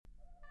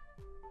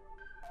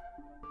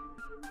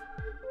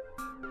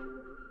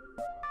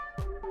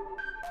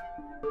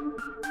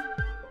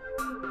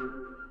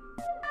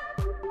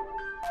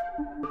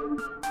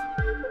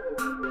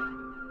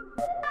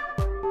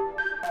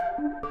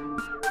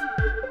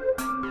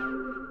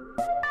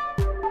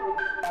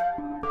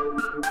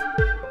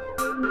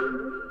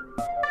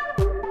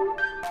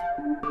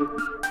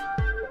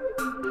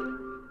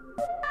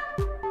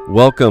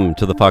Welcome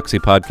to the Foxy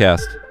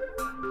Podcast,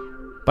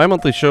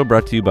 bi-monthly show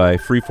brought to you by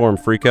Freeform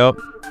Freakout.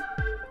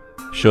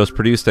 Show is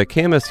produced at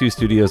KMSU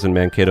Studios in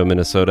Mankato,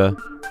 Minnesota.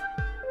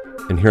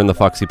 And here in the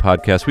Foxy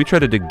Podcast, we try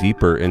to dig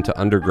deeper into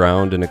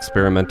underground and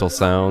experimental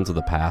sounds of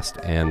the past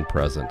and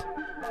present.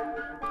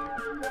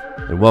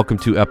 And welcome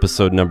to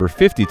episode number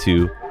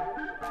 52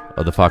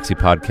 of the Foxy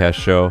Podcast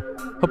show.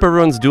 Hope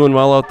everyone's doing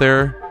well out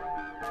there,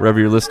 wherever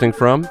you're listening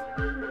from.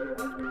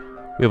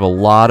 We have a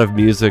lot of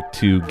music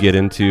to get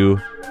into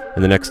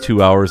in the next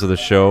 2 hours of the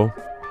show,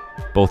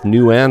 both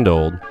new and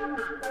old.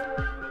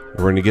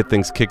 We're going to get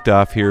things kicked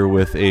off here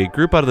with a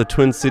group out of the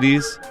Twin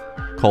Cities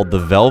called the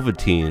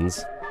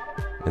Velveteens,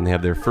 and they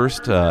have their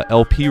first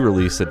LP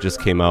release that just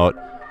came out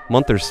a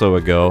month or so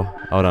ago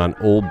out on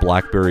Old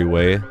Blackberry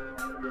Way.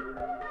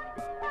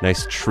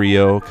 Nice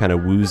trio, kind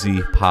of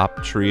woozy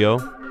pop trio.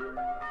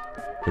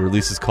 The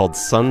release is called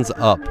Sun's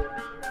Up,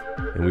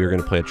 and we are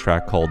going to play a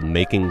track called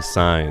Making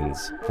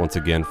Signs, once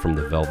again from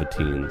the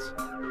Velveteens.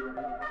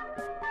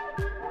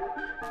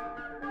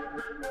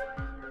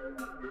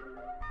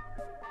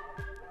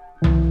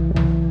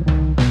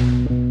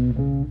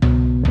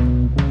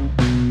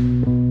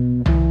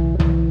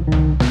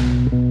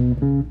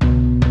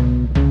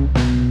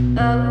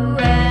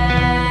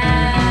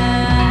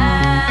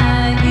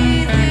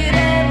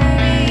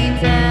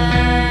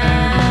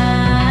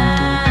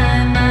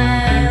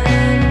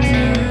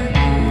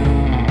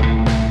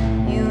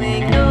 You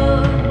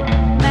ignore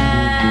my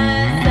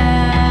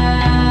sign.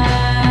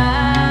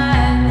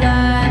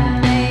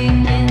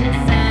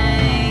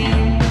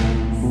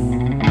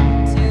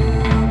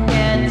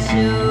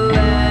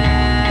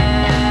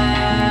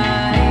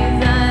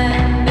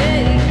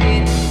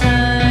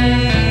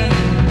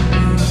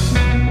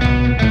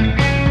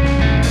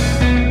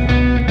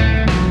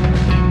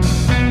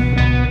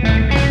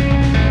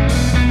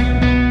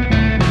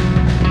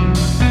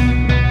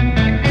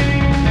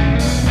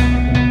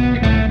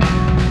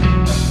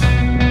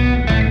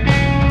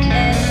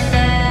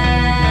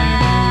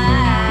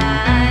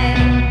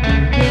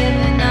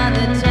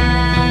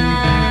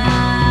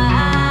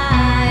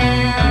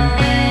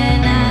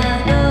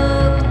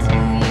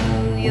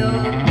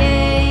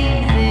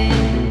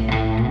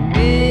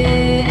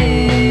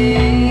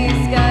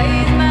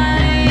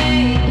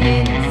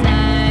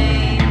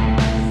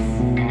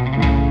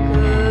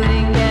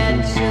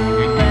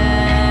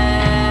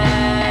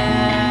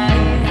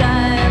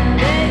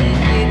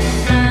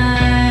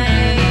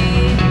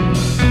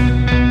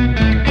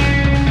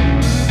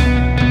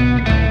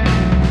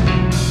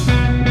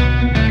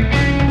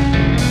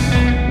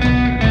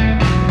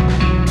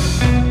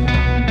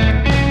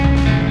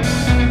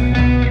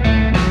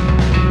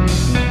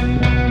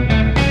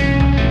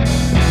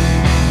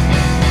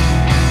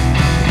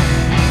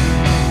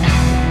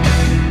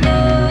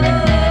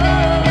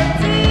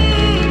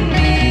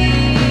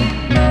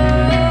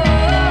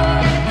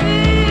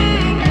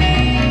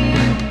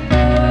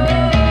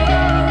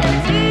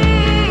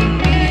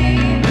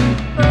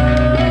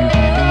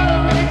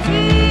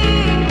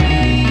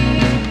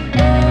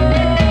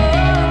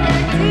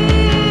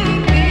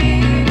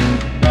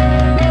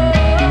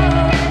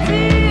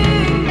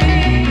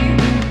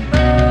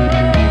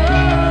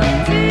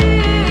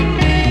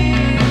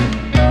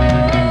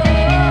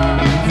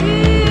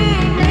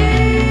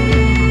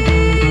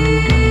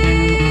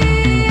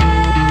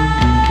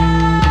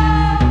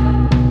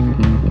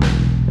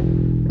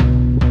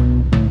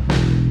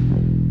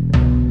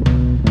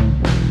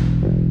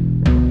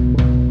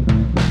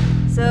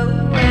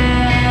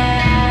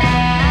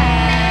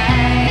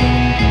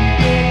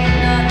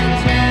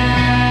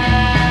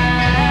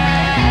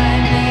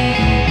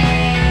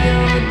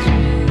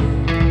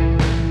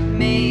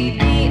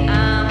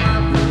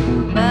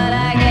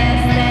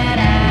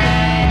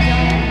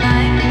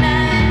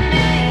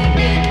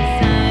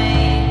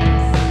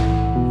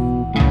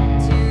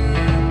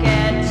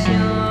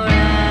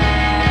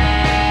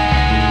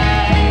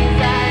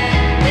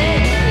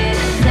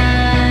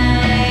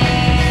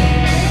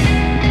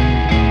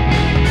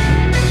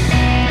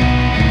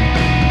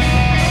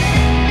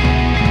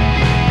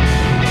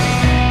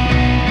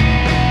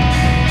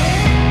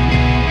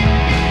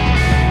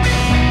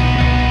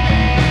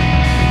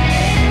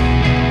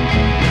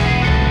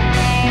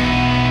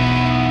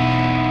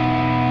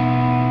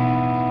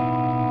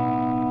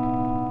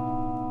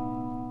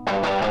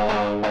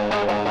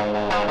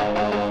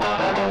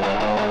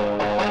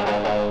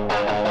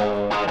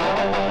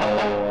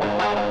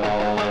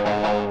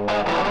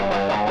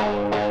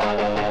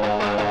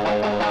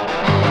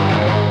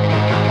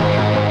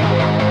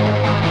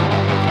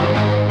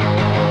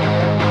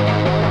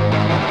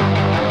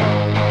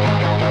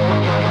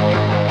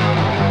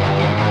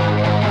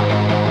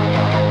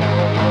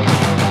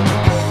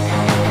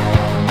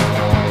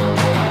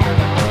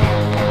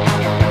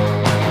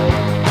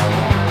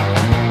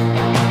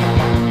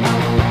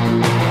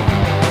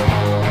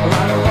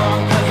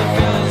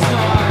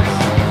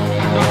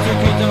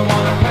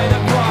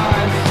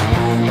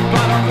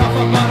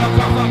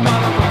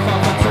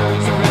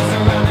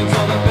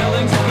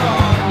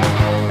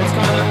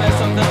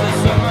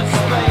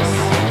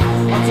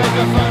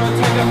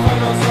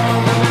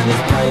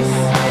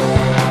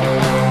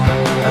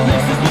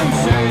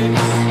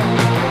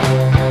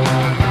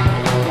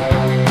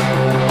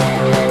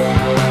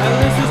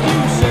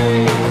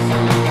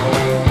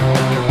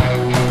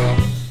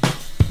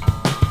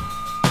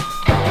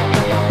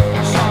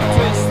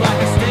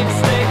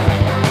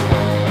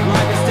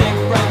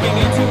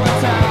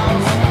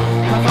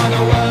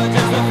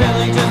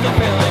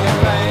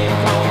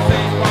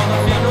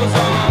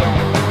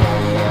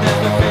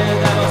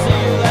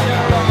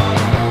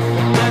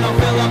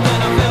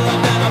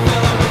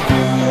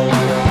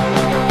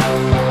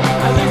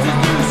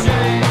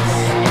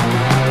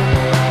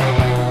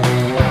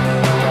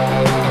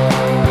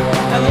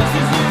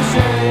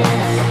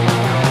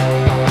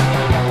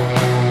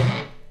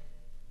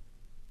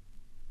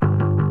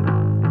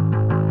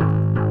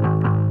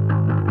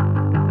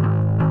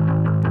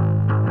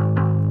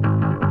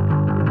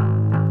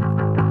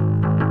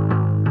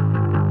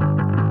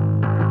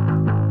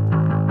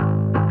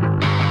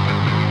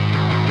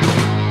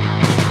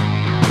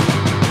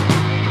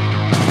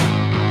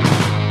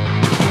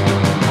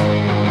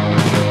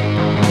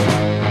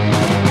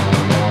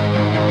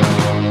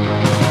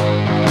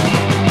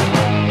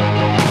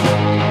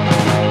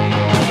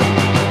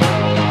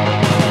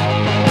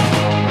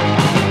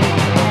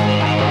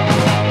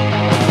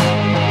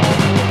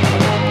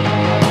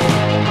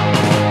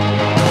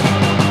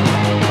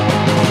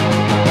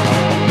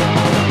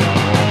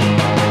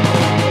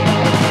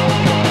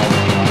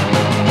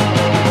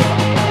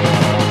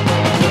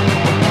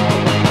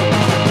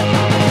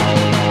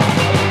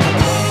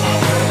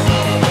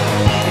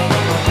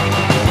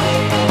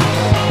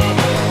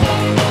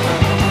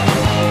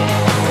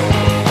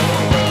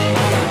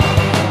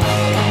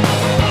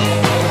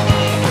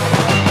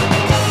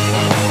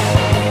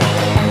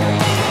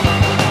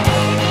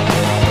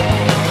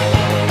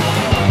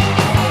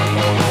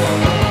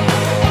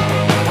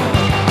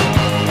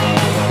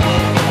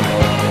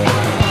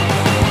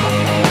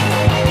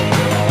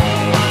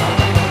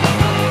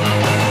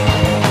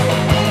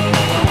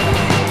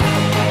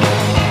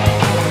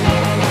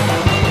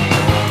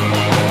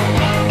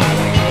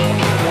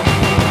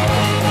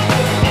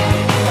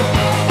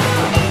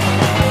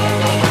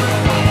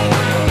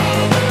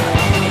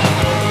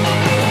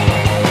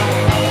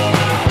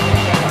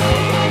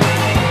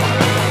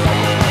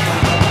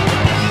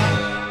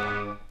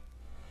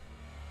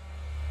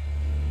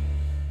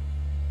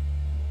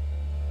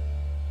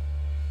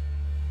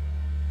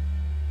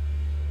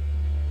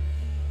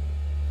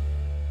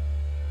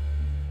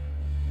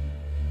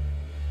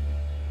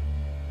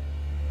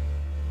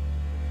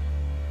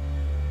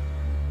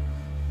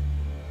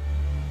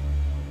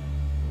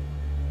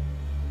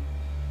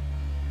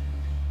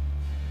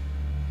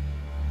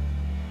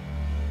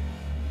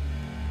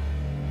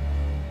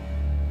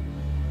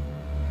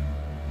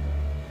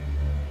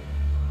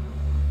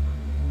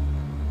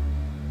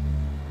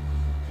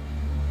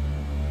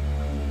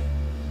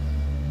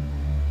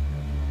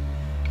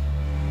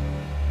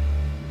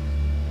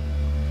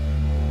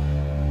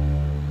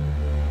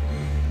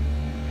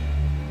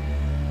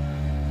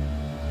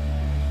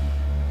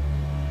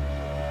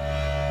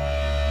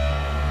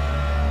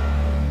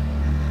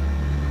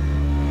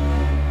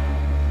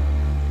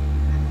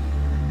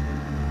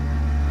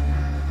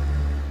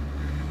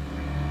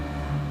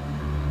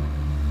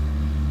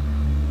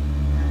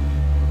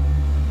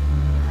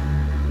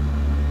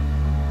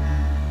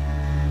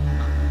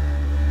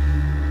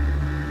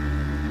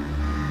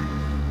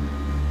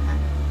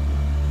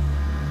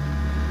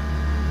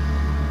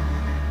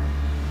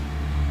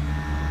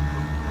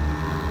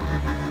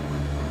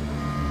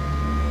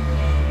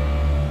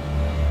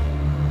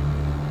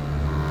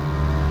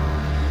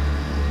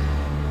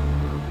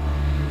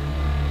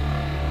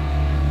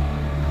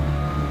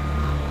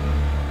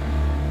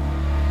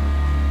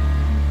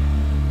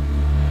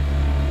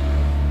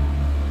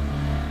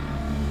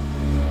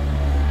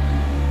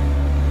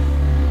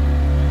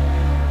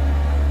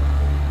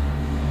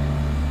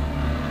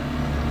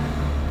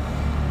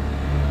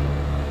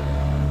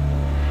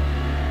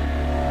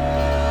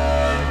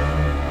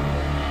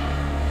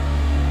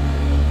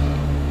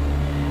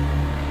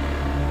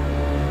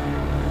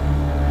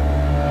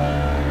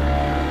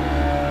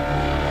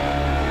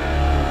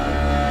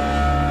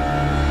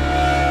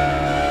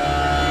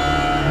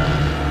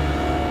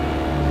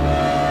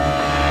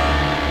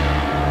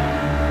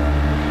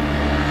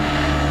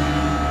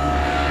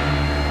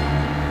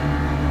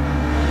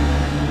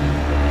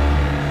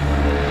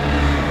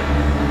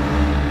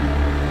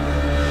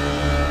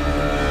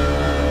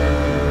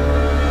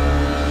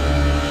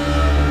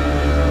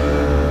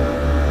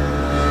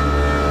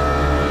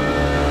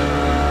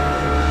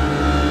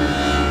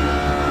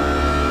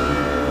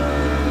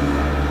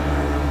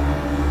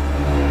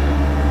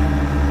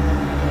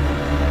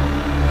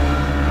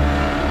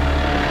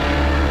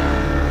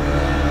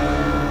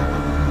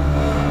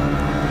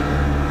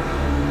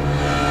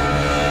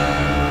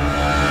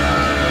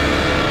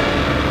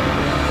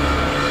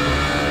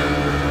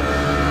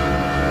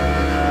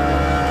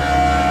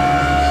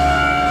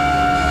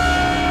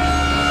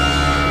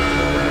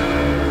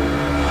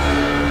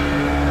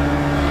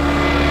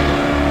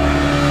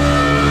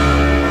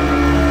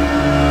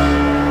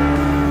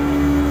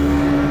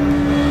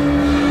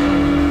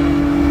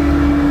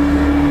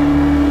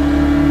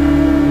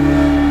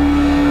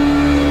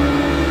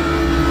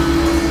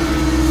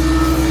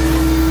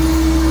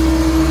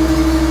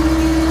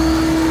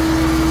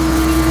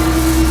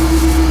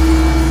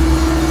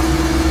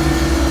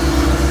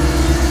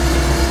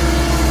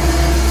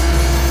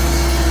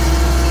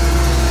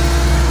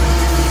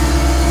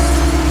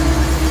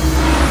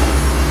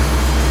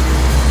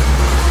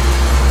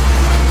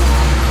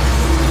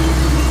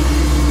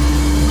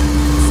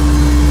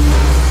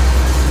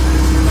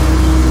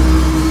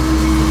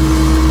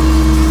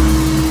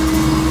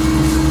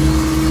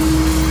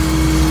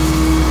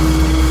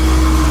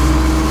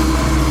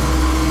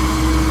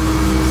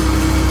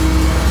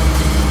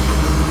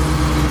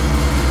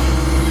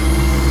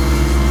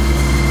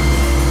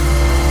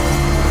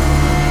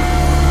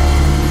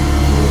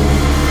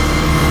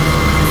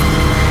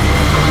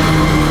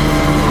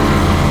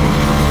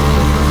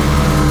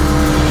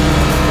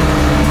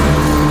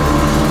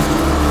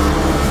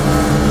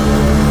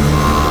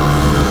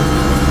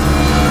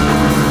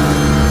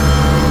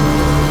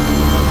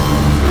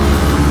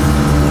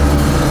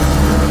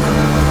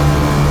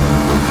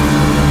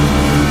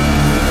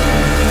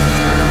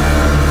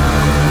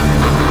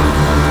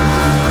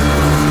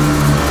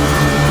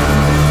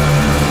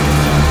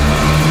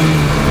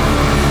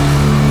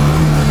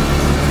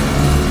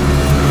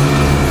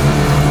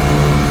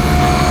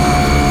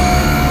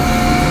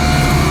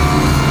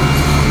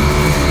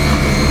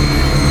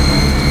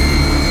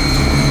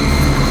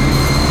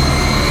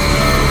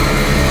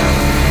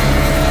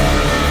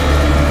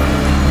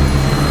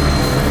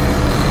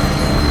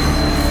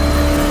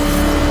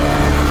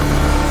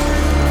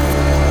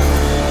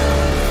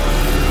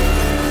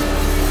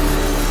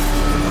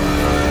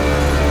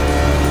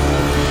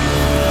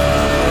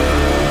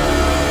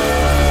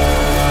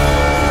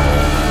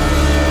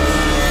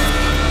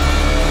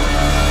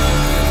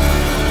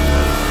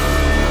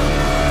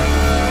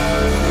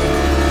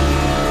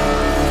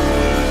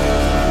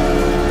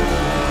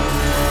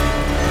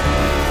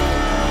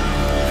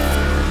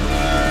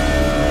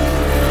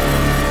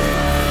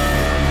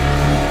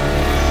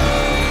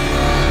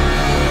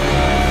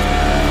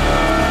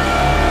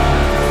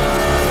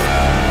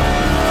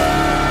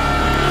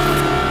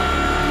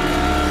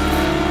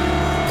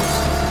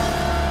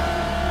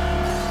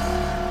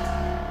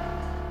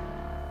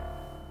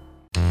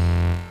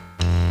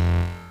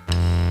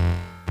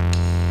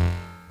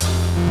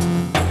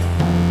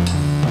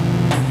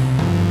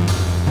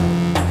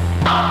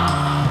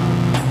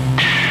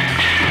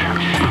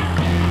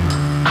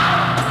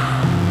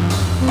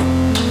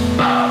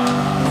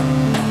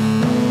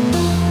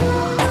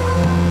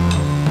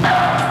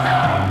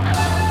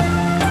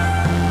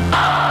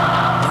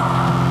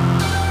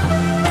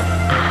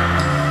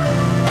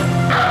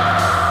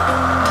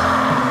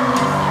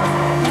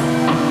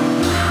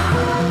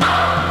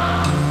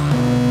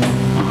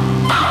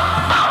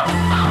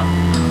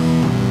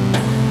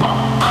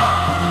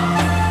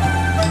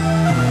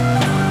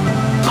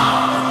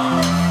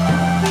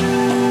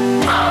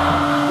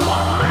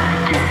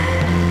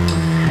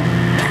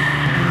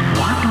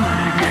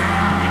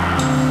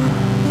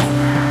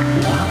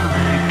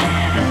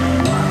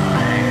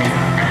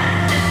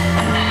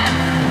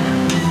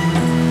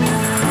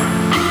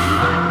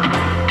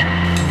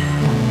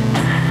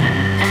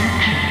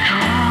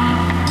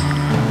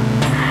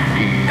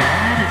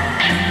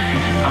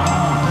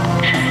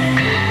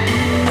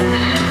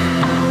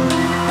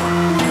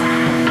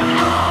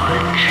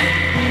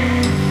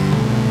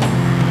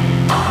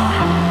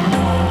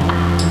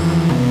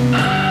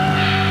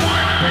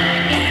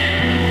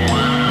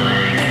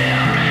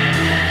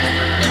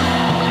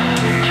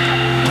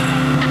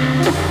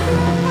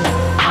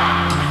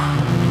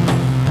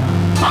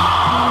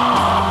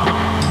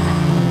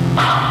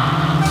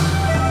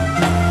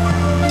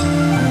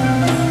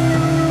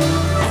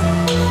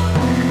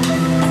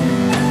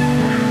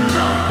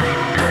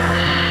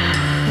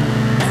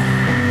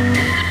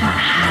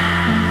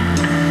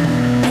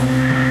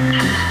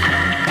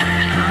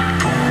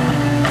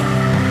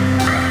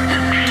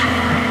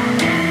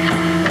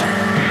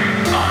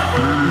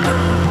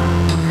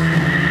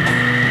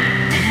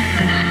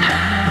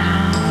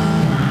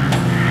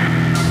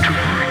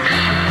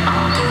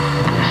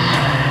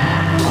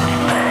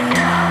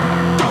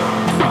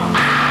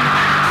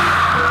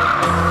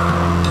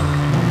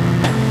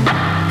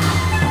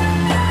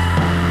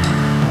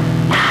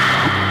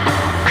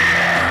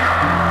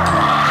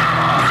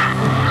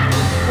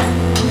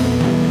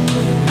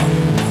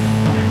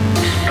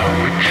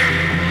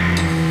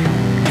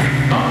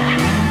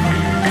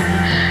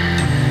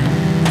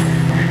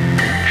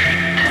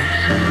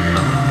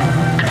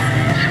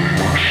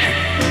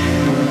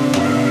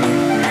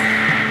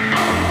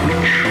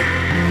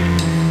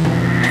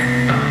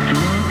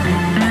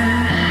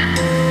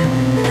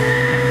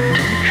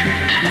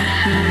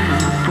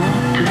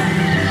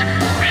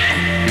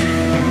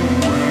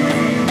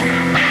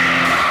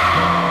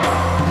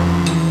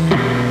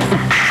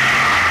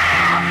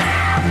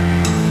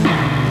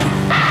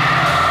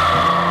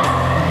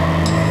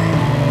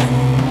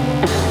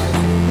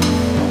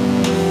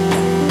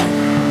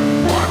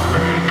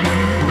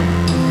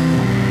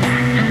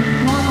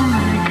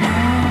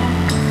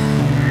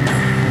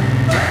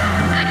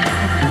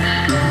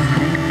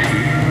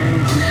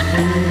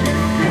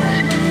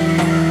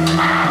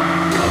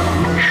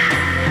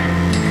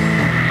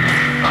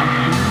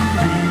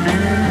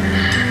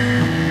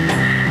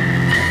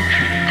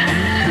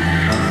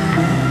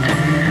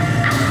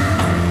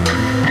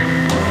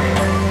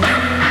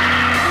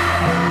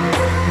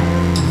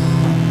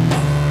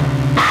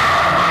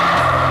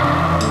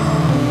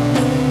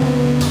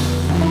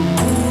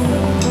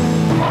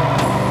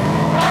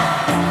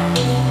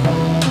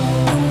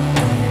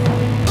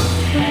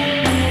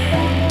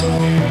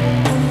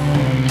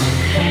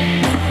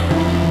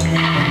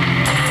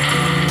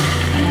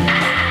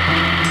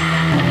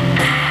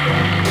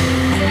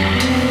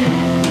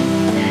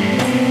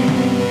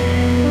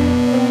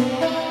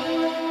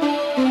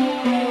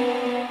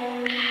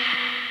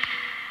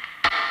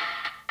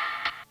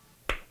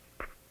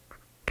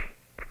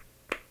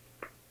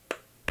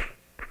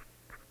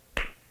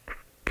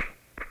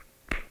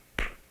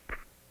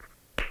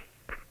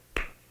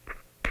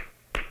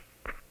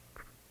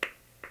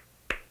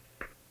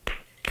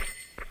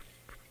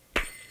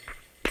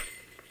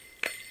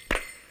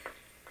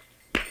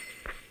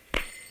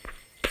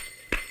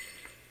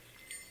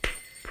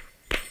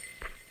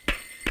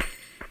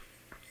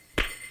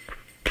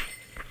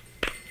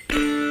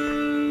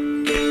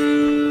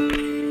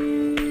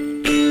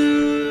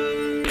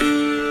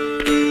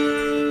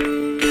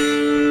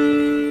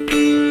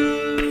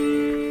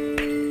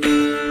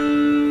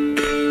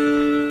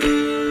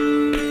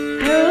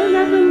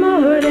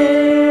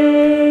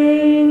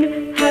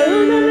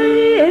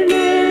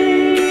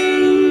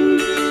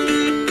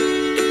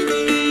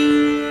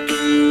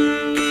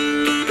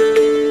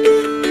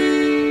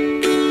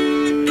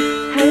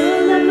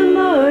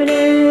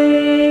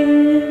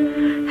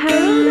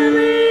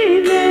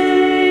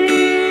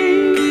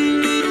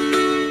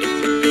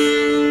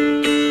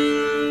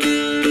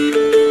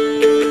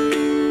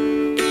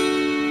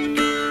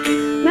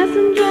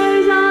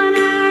 Passengers on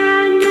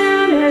air and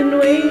man and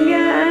wing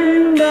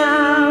and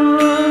bow.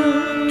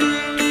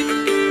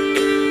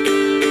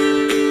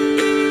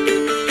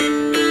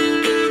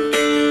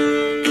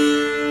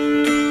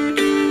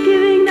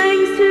 Giving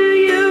thanks to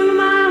you,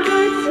 my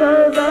heart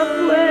swells up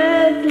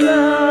with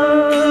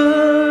love.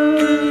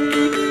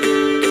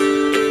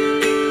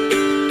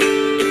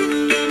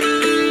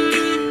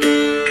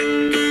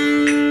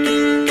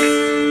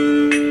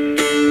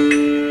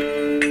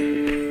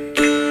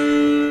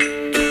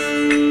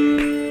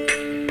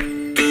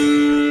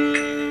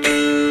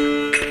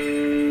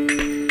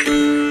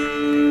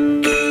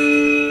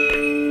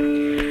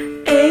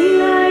 A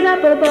light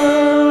up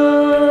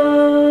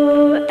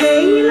above,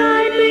 a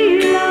light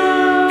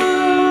below.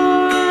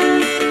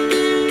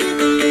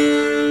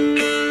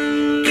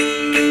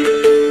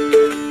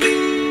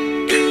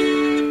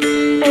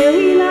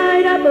 A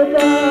light up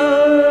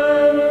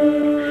above,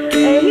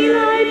 a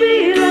light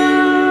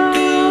below.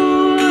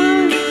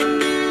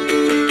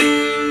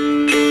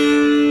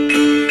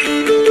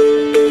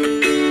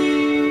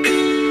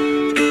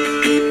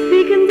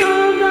 Beacons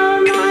of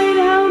the light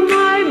help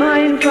my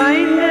mind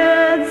find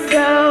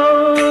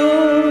itself.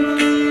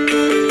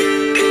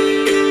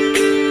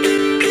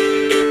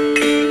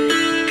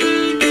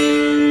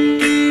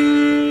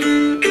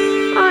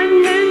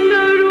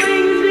 Unhindered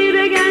wings beat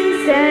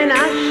against an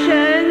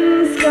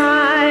ashen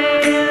sky.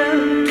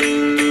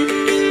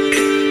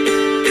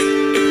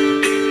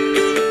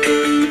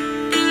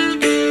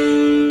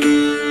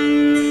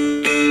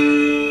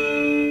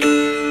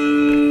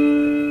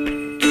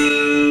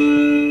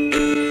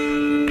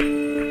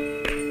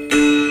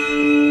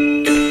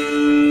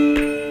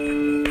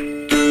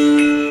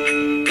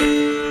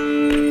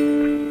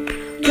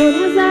 What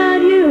was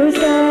that you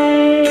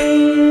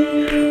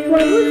said?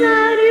 What was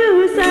that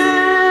you said?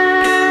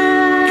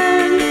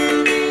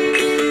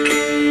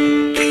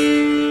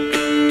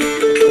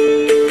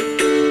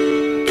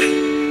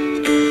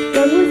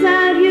 What was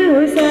that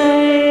you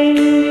said?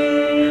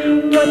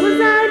 What was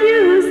that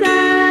you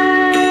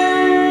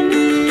said?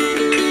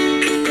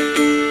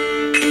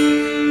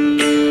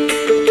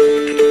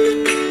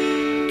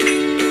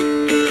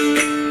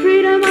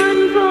 Freedom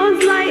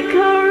unfolds like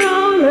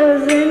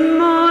corollas in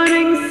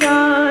morning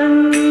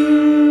sun.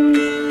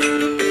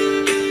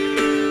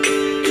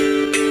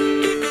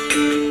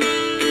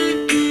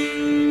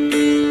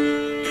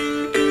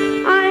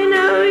 I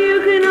know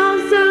you can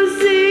also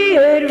see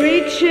it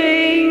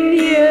reaching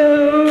you.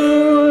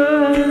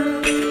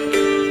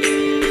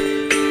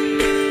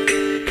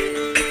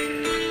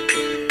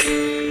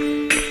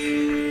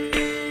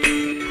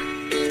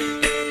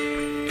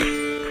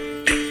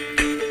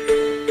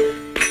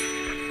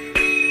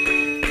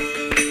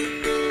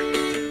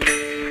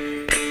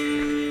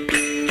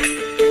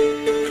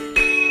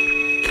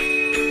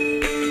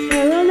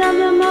 Herald of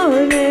the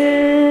morning,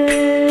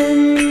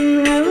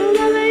 herald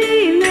of the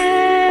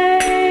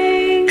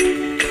evening.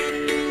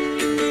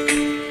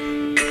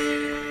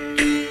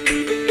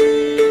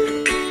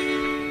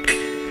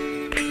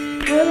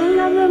 Herald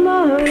of the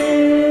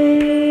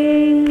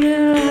morning,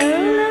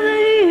 herald of the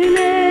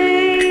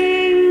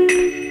evening.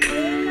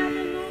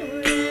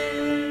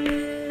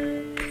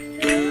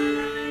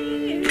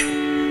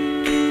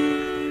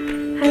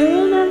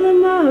 Herald of the morning, herald of the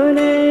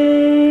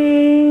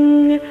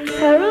morning,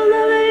 herald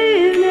of the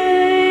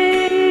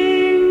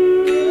evening.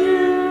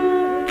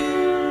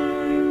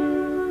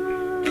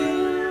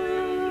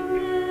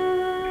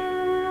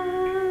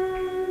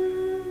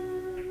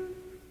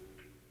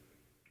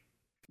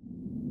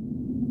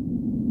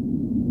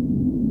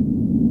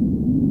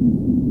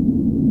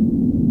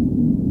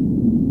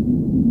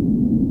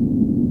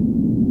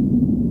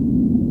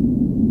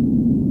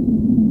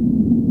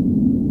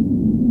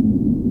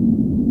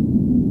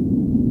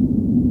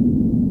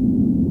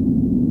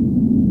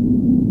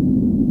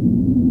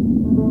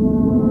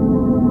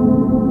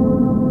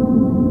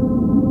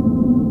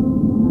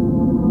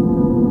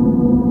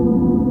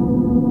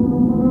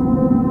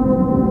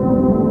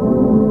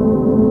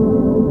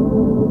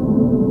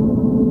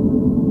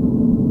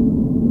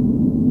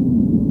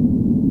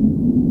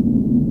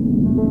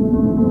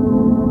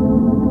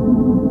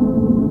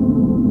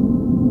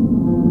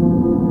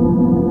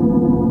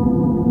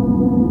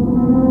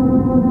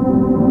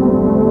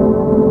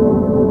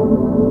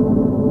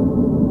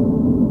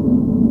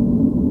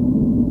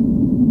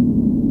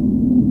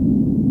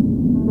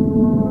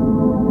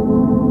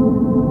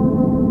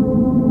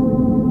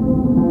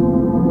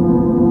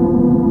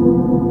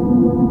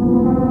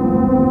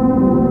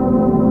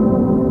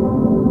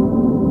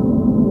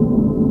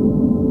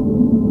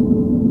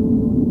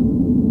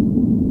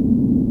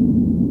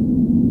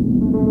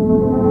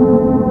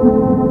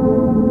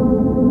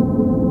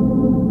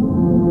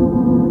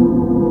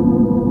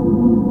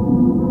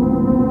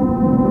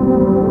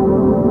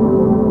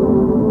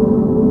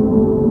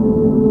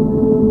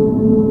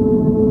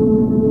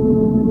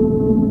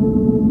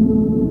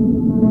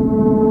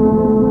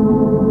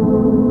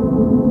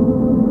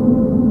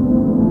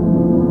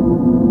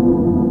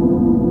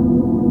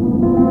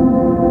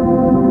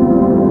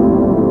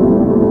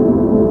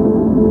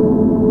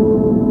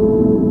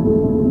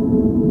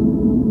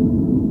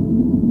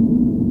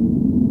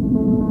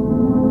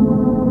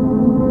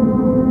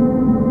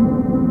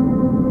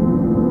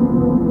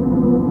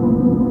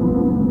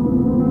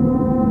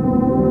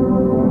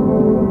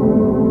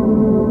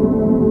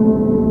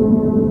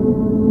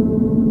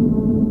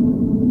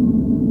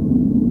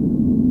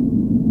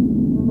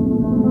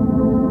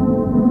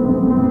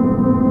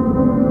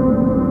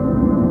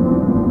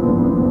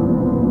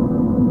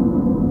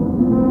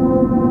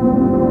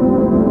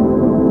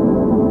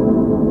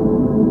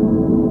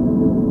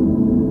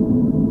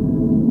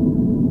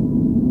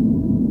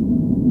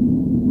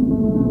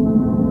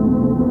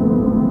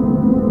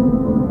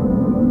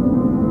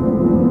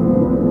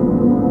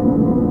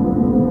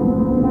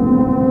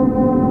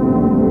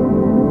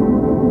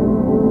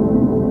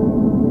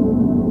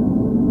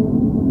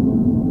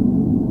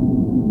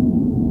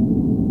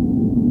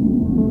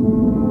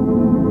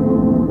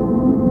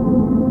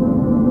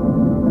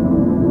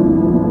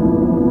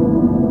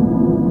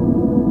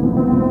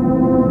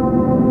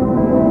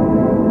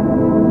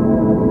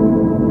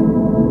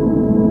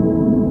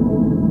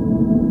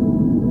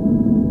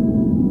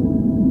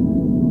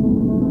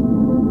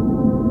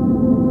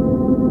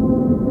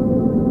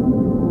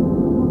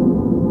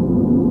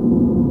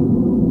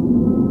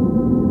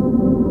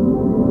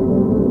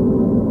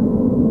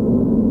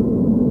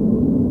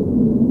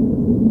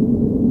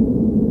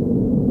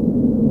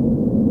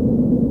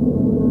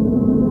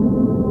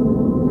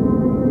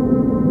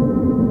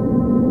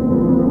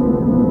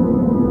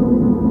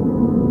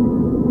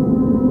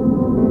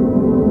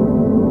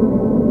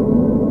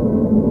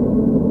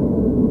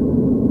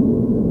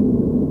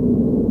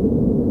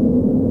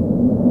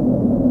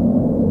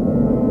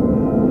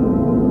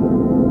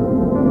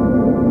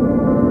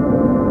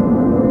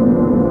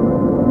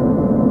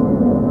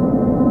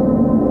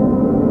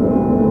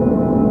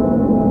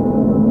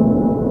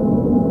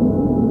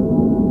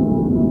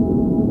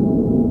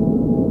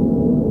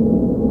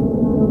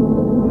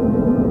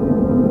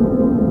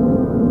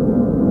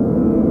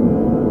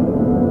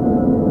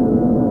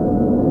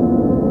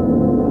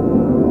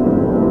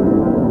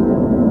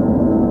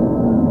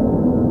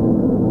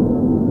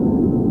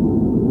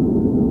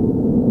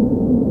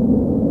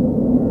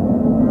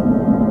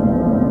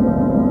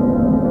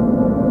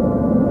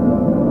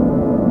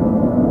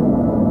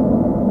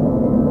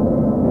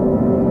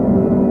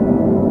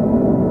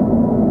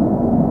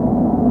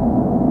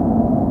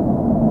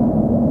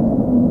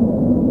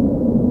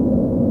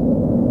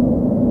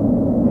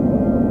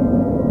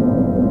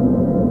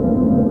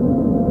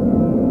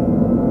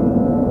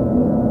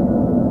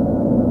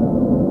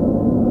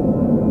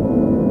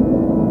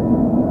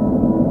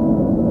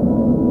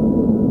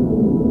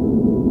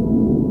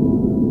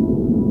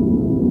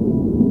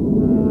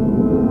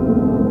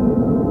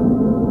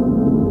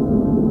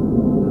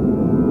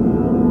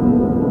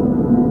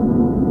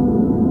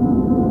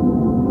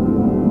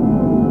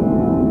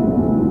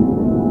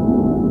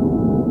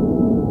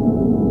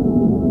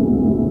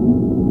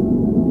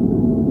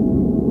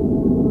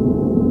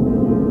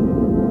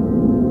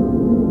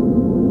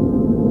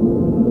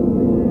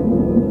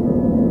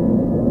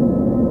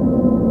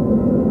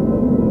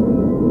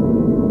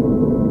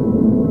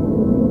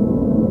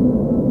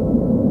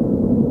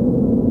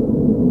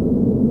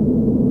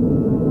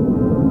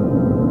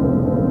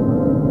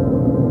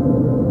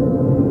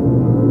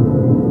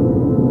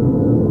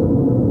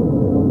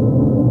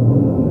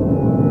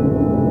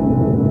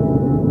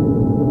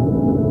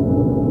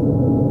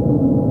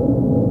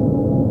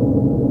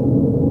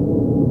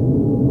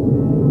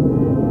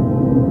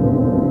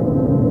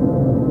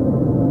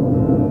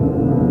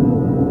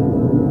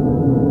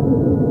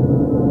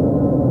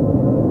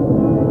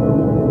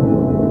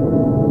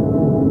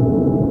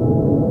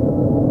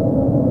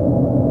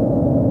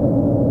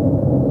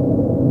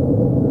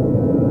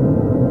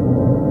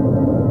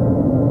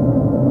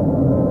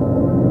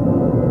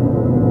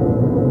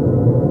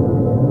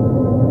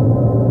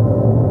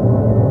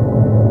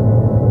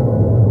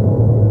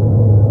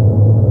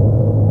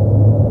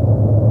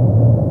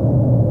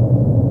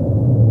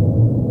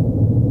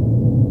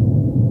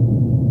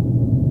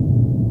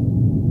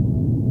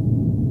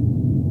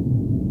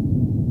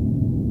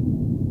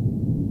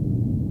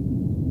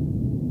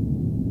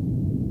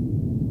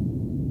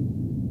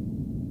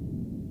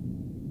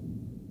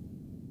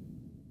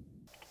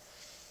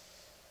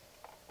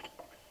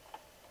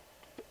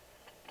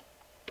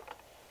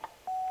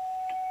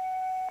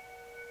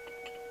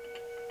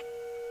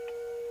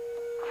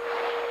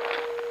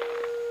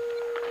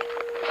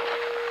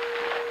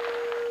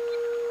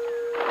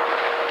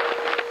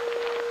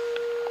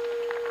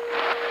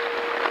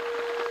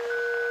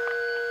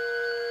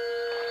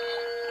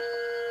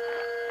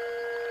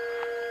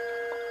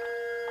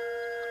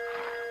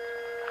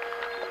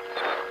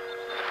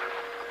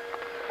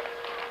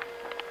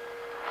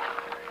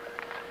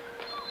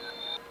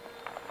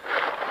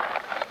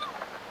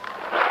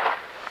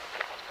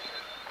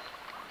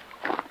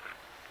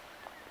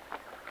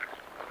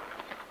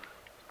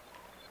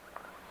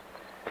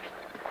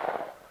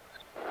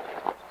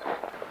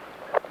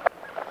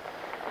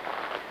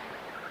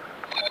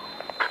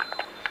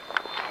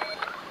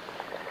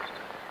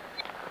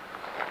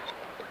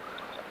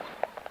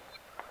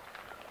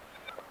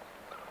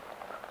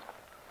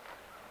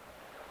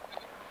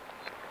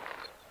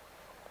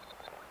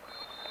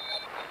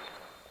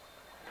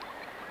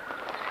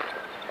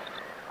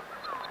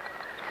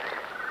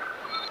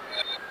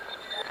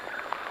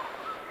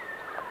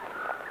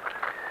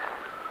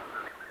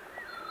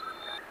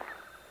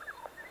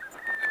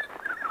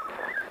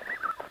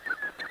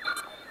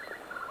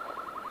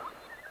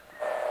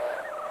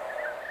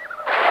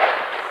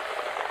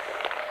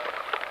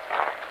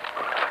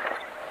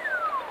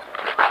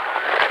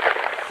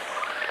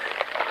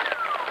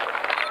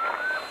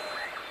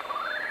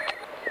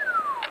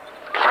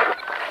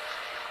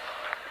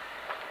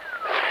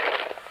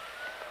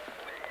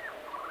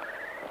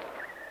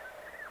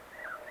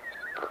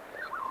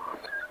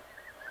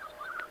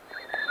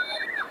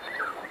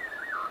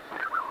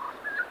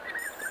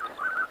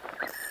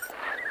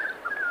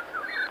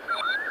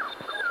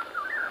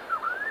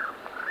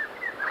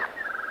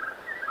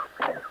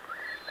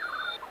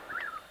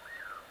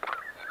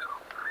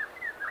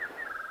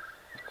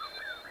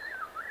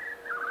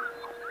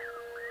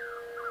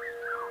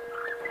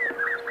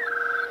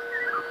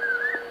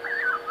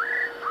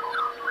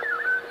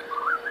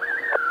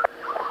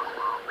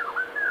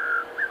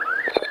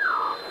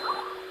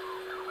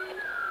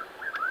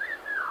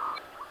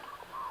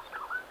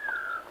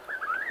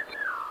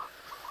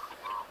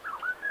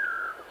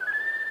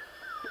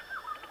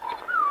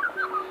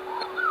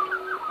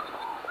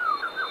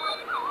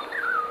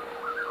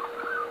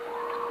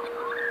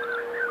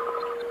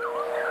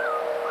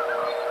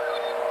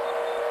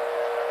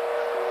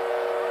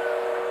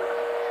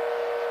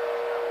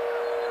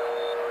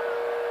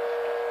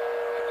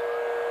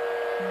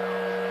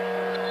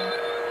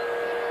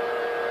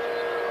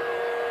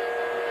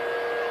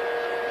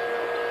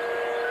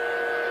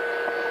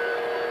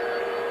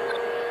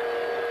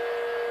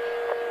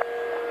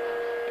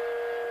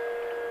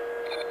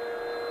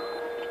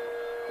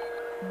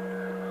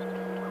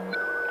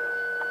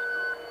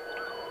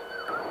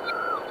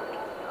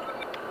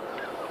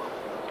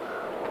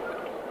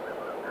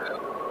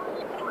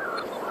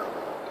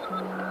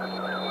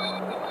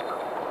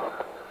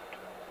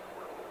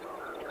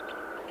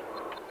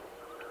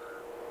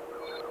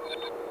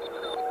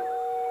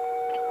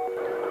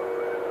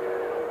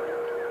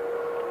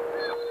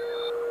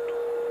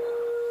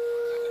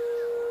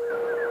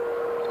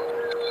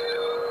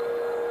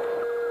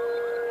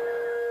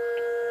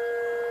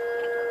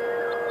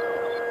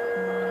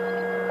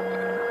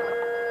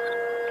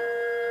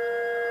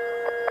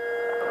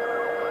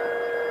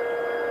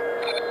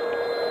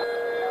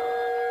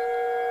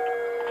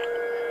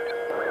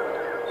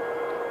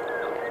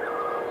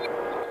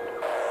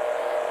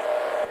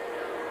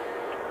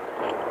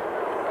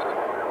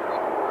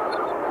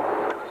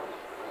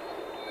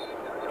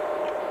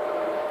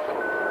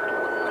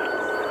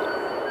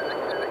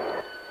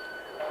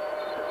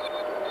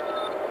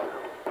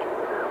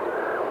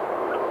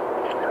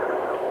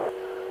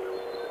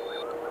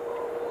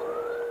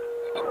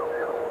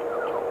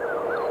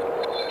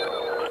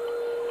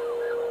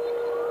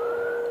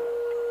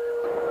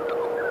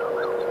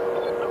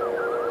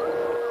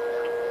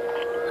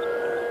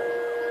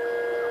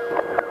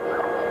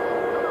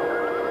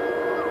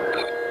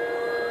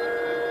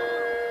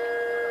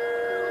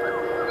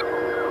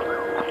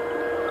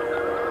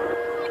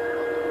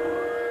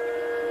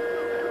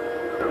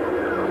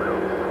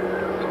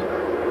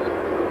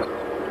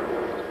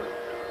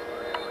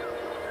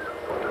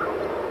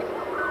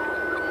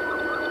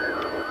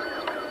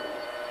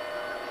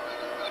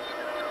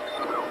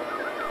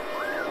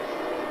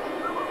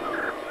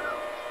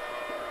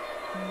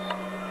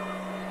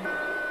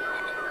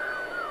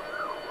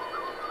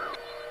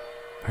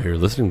 You're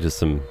listening to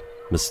some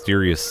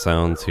mysterious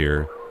sounds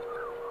here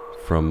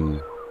from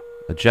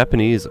a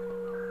Japanese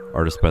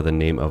artist by the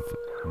name of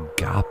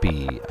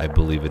Gapi, I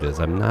believe it is.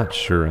 I'm not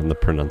sure on the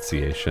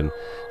pronunciation.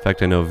 In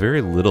fact, I know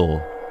very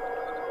little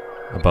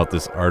about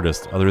this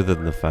artist other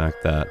than the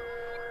fact that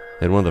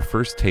they had one of the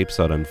first tapes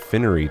out on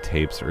Finnery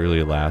Tapes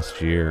early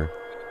last year.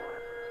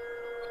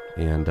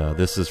 And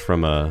this is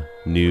from a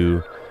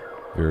new,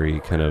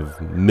 very kind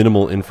of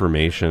minimal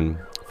information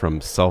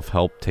from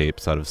Self-Help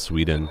Tapes out of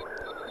Sweden.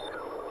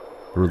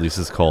 The release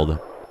is called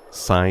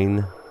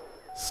Sign,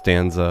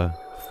 Stanza,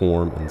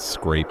 Form, and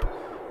Scrape,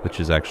 which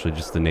is actually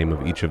just the name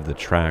of each of the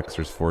tracks.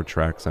 There's 4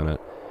 tracks on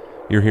it.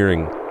 You're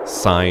hearing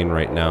Sign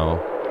right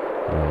now.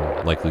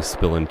 Likely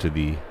spill into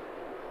the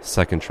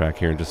second track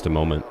here in just a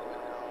moment.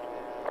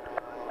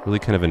 Really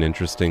kind of an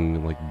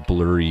interesting, like,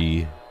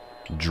 blurry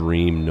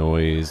dream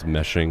noise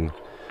meshing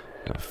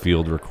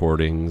field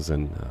recordings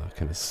and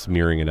kind of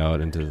smearing it out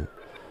into,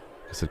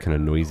 like I said, kind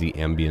of noisy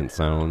ambient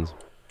sounds.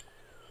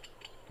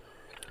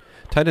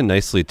 Tied in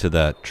nicely to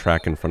that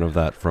track in front of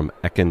that from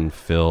Ekin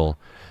Phil,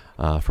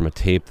 from a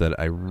tape that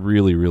I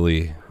really,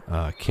 really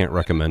can't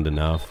recommend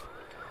enough.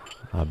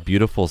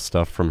 Beautiful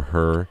stuff from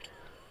her.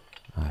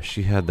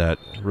 She had that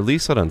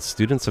release out on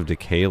Students of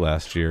Decay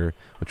last year,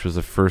 which was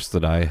the first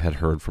that I had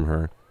heard from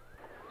her.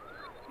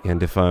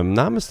 And if I'm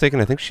not mistaken,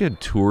 I think she had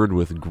toured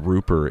with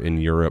Grouper in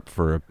Europe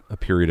for a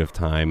period of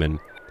time, and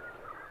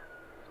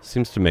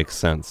seems to make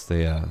sense.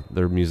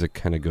 Their music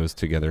kind of goes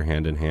together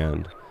hand in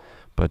hand.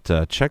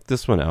 But check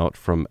this one out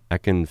from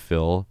Ekin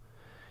Phil.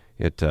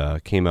 It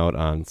came out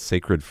on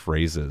Sacred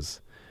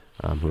Phrases,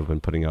 who have been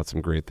putting out some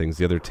great things.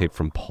 The other tape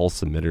from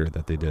Pulse Emitter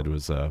that they did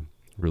was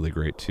really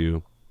great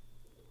too.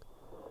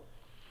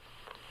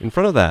 In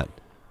front of that,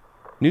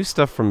 new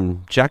stuff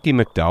from Jackie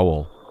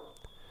McDowell,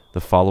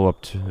 the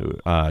follow-up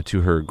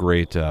to her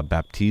great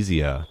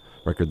Baptisia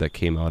record that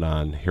came out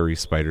on Harry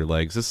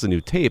Spiderlegs. This is a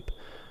new tape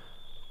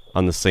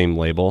on the same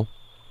label.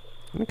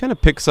 And it kind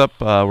of picks up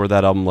where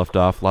that album left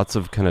off. Lots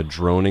of kind of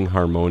droning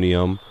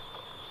harmonium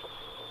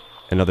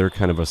and other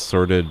kind of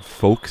assorted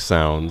folk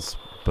sounds,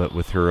 but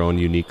with her own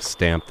unique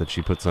stamp that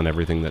she puts on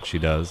everything that she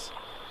does.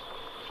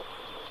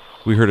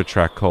 We heard a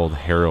track called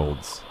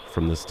Heralds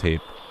from this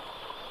tape,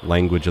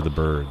 Language of the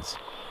Birds.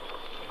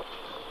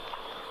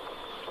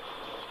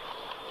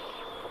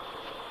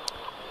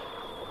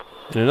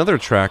 And another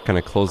track kind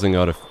of closing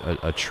out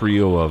a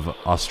trio of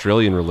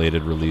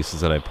Australian-related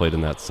releases that I played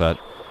in that set.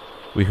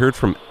 We heard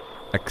from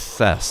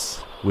Excess,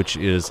 which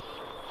is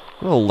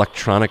an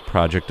electronic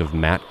project of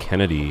Matt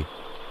Kennedy,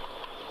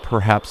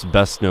 perhaps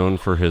best known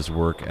for his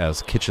work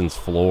as Kitchen's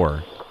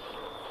Floor.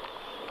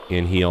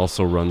 And he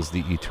also runs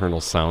the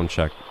Eternal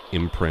Soundcheck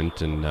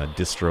imprint and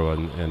distro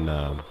in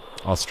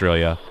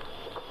Australia.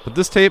 But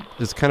this tape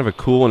is kind of a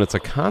cool one. It's a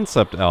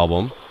concept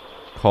album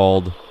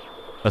called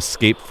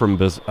Escape from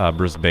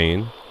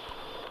Brisbane,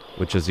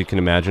 which, as you can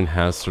imagine,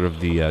 has sort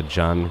of the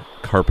John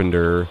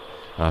Carpenter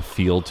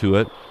feel to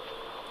it.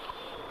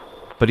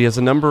 But he has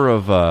a number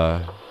of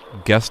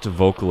guest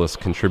vocalists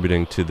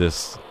contributing to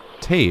this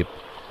tape,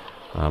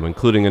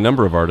 including a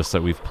number of artists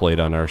that we've played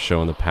on our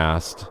show in the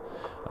past.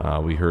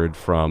 We heard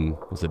from,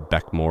 was it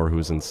Beck Moore,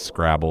 who's in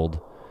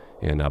Scrabbled,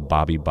 and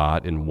Bobby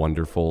Bott in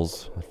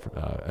Wonderfuls,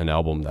 an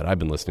album that I've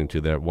been listening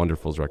to. That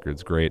Wonderfuls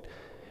record's great.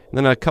 And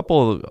then a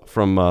couple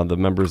from the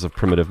members of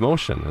Primitive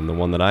Motion, and the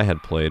one that I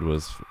had played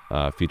was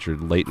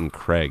featured Leighton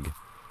Craig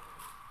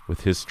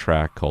with his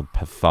track called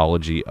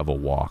Pathology of a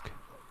Walk.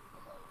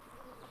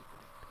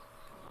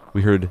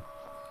 We heard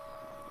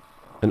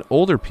an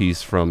older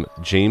piece from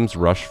James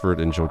Rushford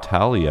and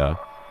Jotalia,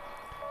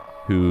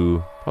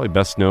 who probably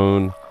best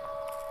known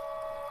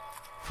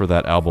for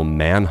that album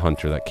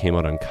Manhunter that came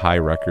out on Kai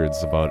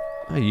Records about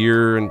a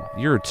year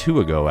or two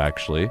ago,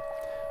 actually.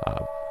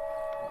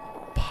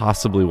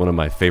 Possibly one of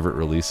my favorite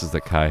releases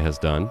that Kai has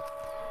done.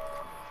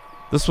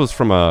 This was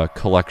from a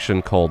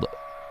collection called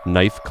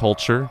Knife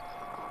Culture,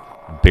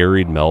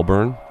 Buried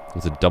Melbourne. It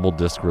was a double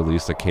disc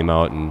release that came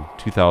out in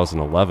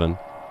 2011.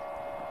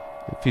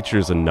 It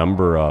features a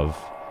number of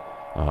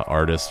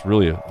artists,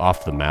 really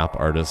off-the-map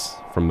artists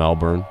from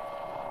Melbourne.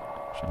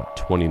 There's about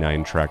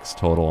 29 tracks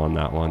total on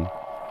that one.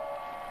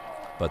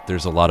 But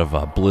there's a lot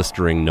of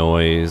blistering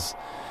noise,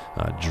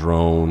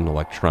 drone,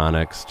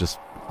 electronics, just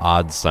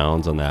odd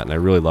sounds on that. And I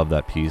really love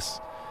that piece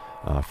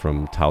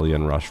from Talia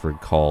and Rushford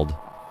called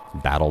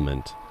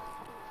Battlement.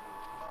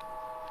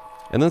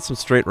 And then some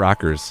straight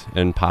rockers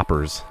and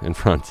poppers in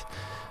front.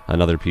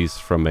 Another piece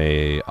from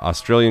a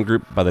Australian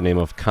group by the name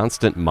of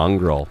Constant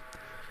Mongrel,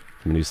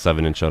 from a new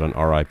 7-inch out on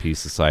R.I.P.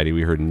 Society.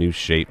 We heard New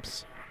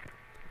Shapes.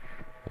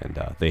 And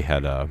they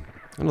had a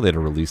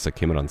release that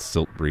came out on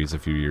Silt Breeze a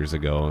few years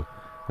ago,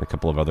 and a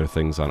couple of other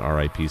things on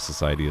R.I.P.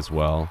 Society as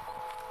well.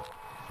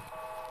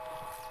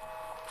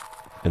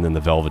 And then the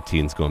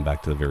Velveteens going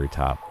back to the very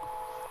top.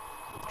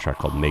 A track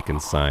called Making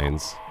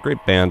Signs.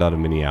 Great band out of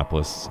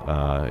Minneapolis.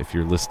 If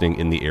you're listening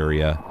in the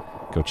area,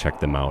 go check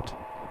them out.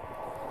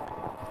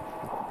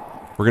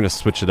 We're going to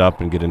switch it up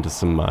and get into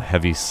some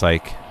heavy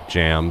psych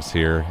jams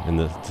here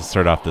to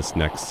start off this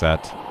next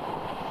set.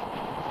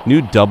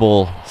 new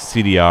double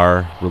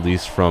CDR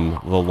release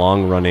from the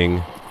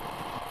long-running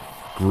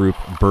group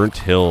Burnt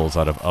Hills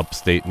out of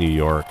upstate New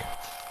York.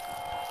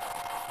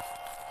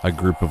 A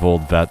group of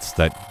old vets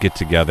that get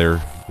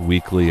together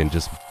weekly and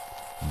just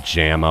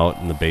jam out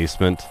in the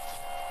basement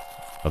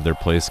of their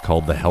place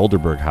called the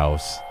Helderberg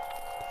House.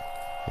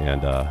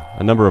 And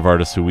a number of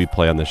artists who we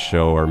play on this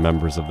show are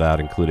members of that,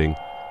 including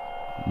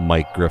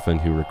Mike Griffin,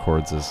 who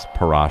records as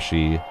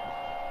Parashi,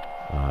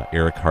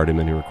 Eric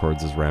Hardiman, who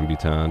records as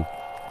Rambutan.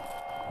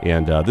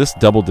 And this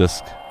double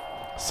disc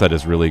set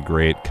is really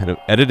great, kind of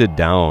edited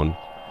down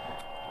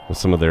with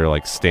some of their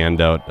like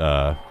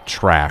standout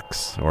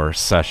tracks or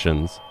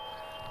sessions,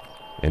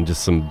 and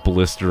just some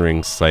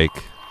blistering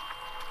psych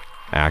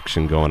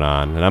action going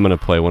on. And I'm going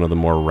to play one of the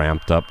more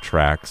ramped up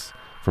tracks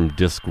from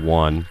disc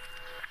 1.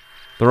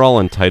 They're all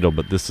untitled,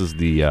 but this is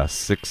the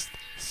 6th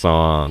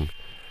song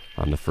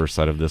on the first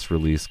side of this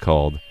release,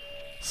 called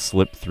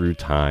Slip Through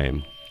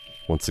Time,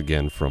 once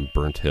again from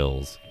Burnt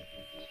Hills.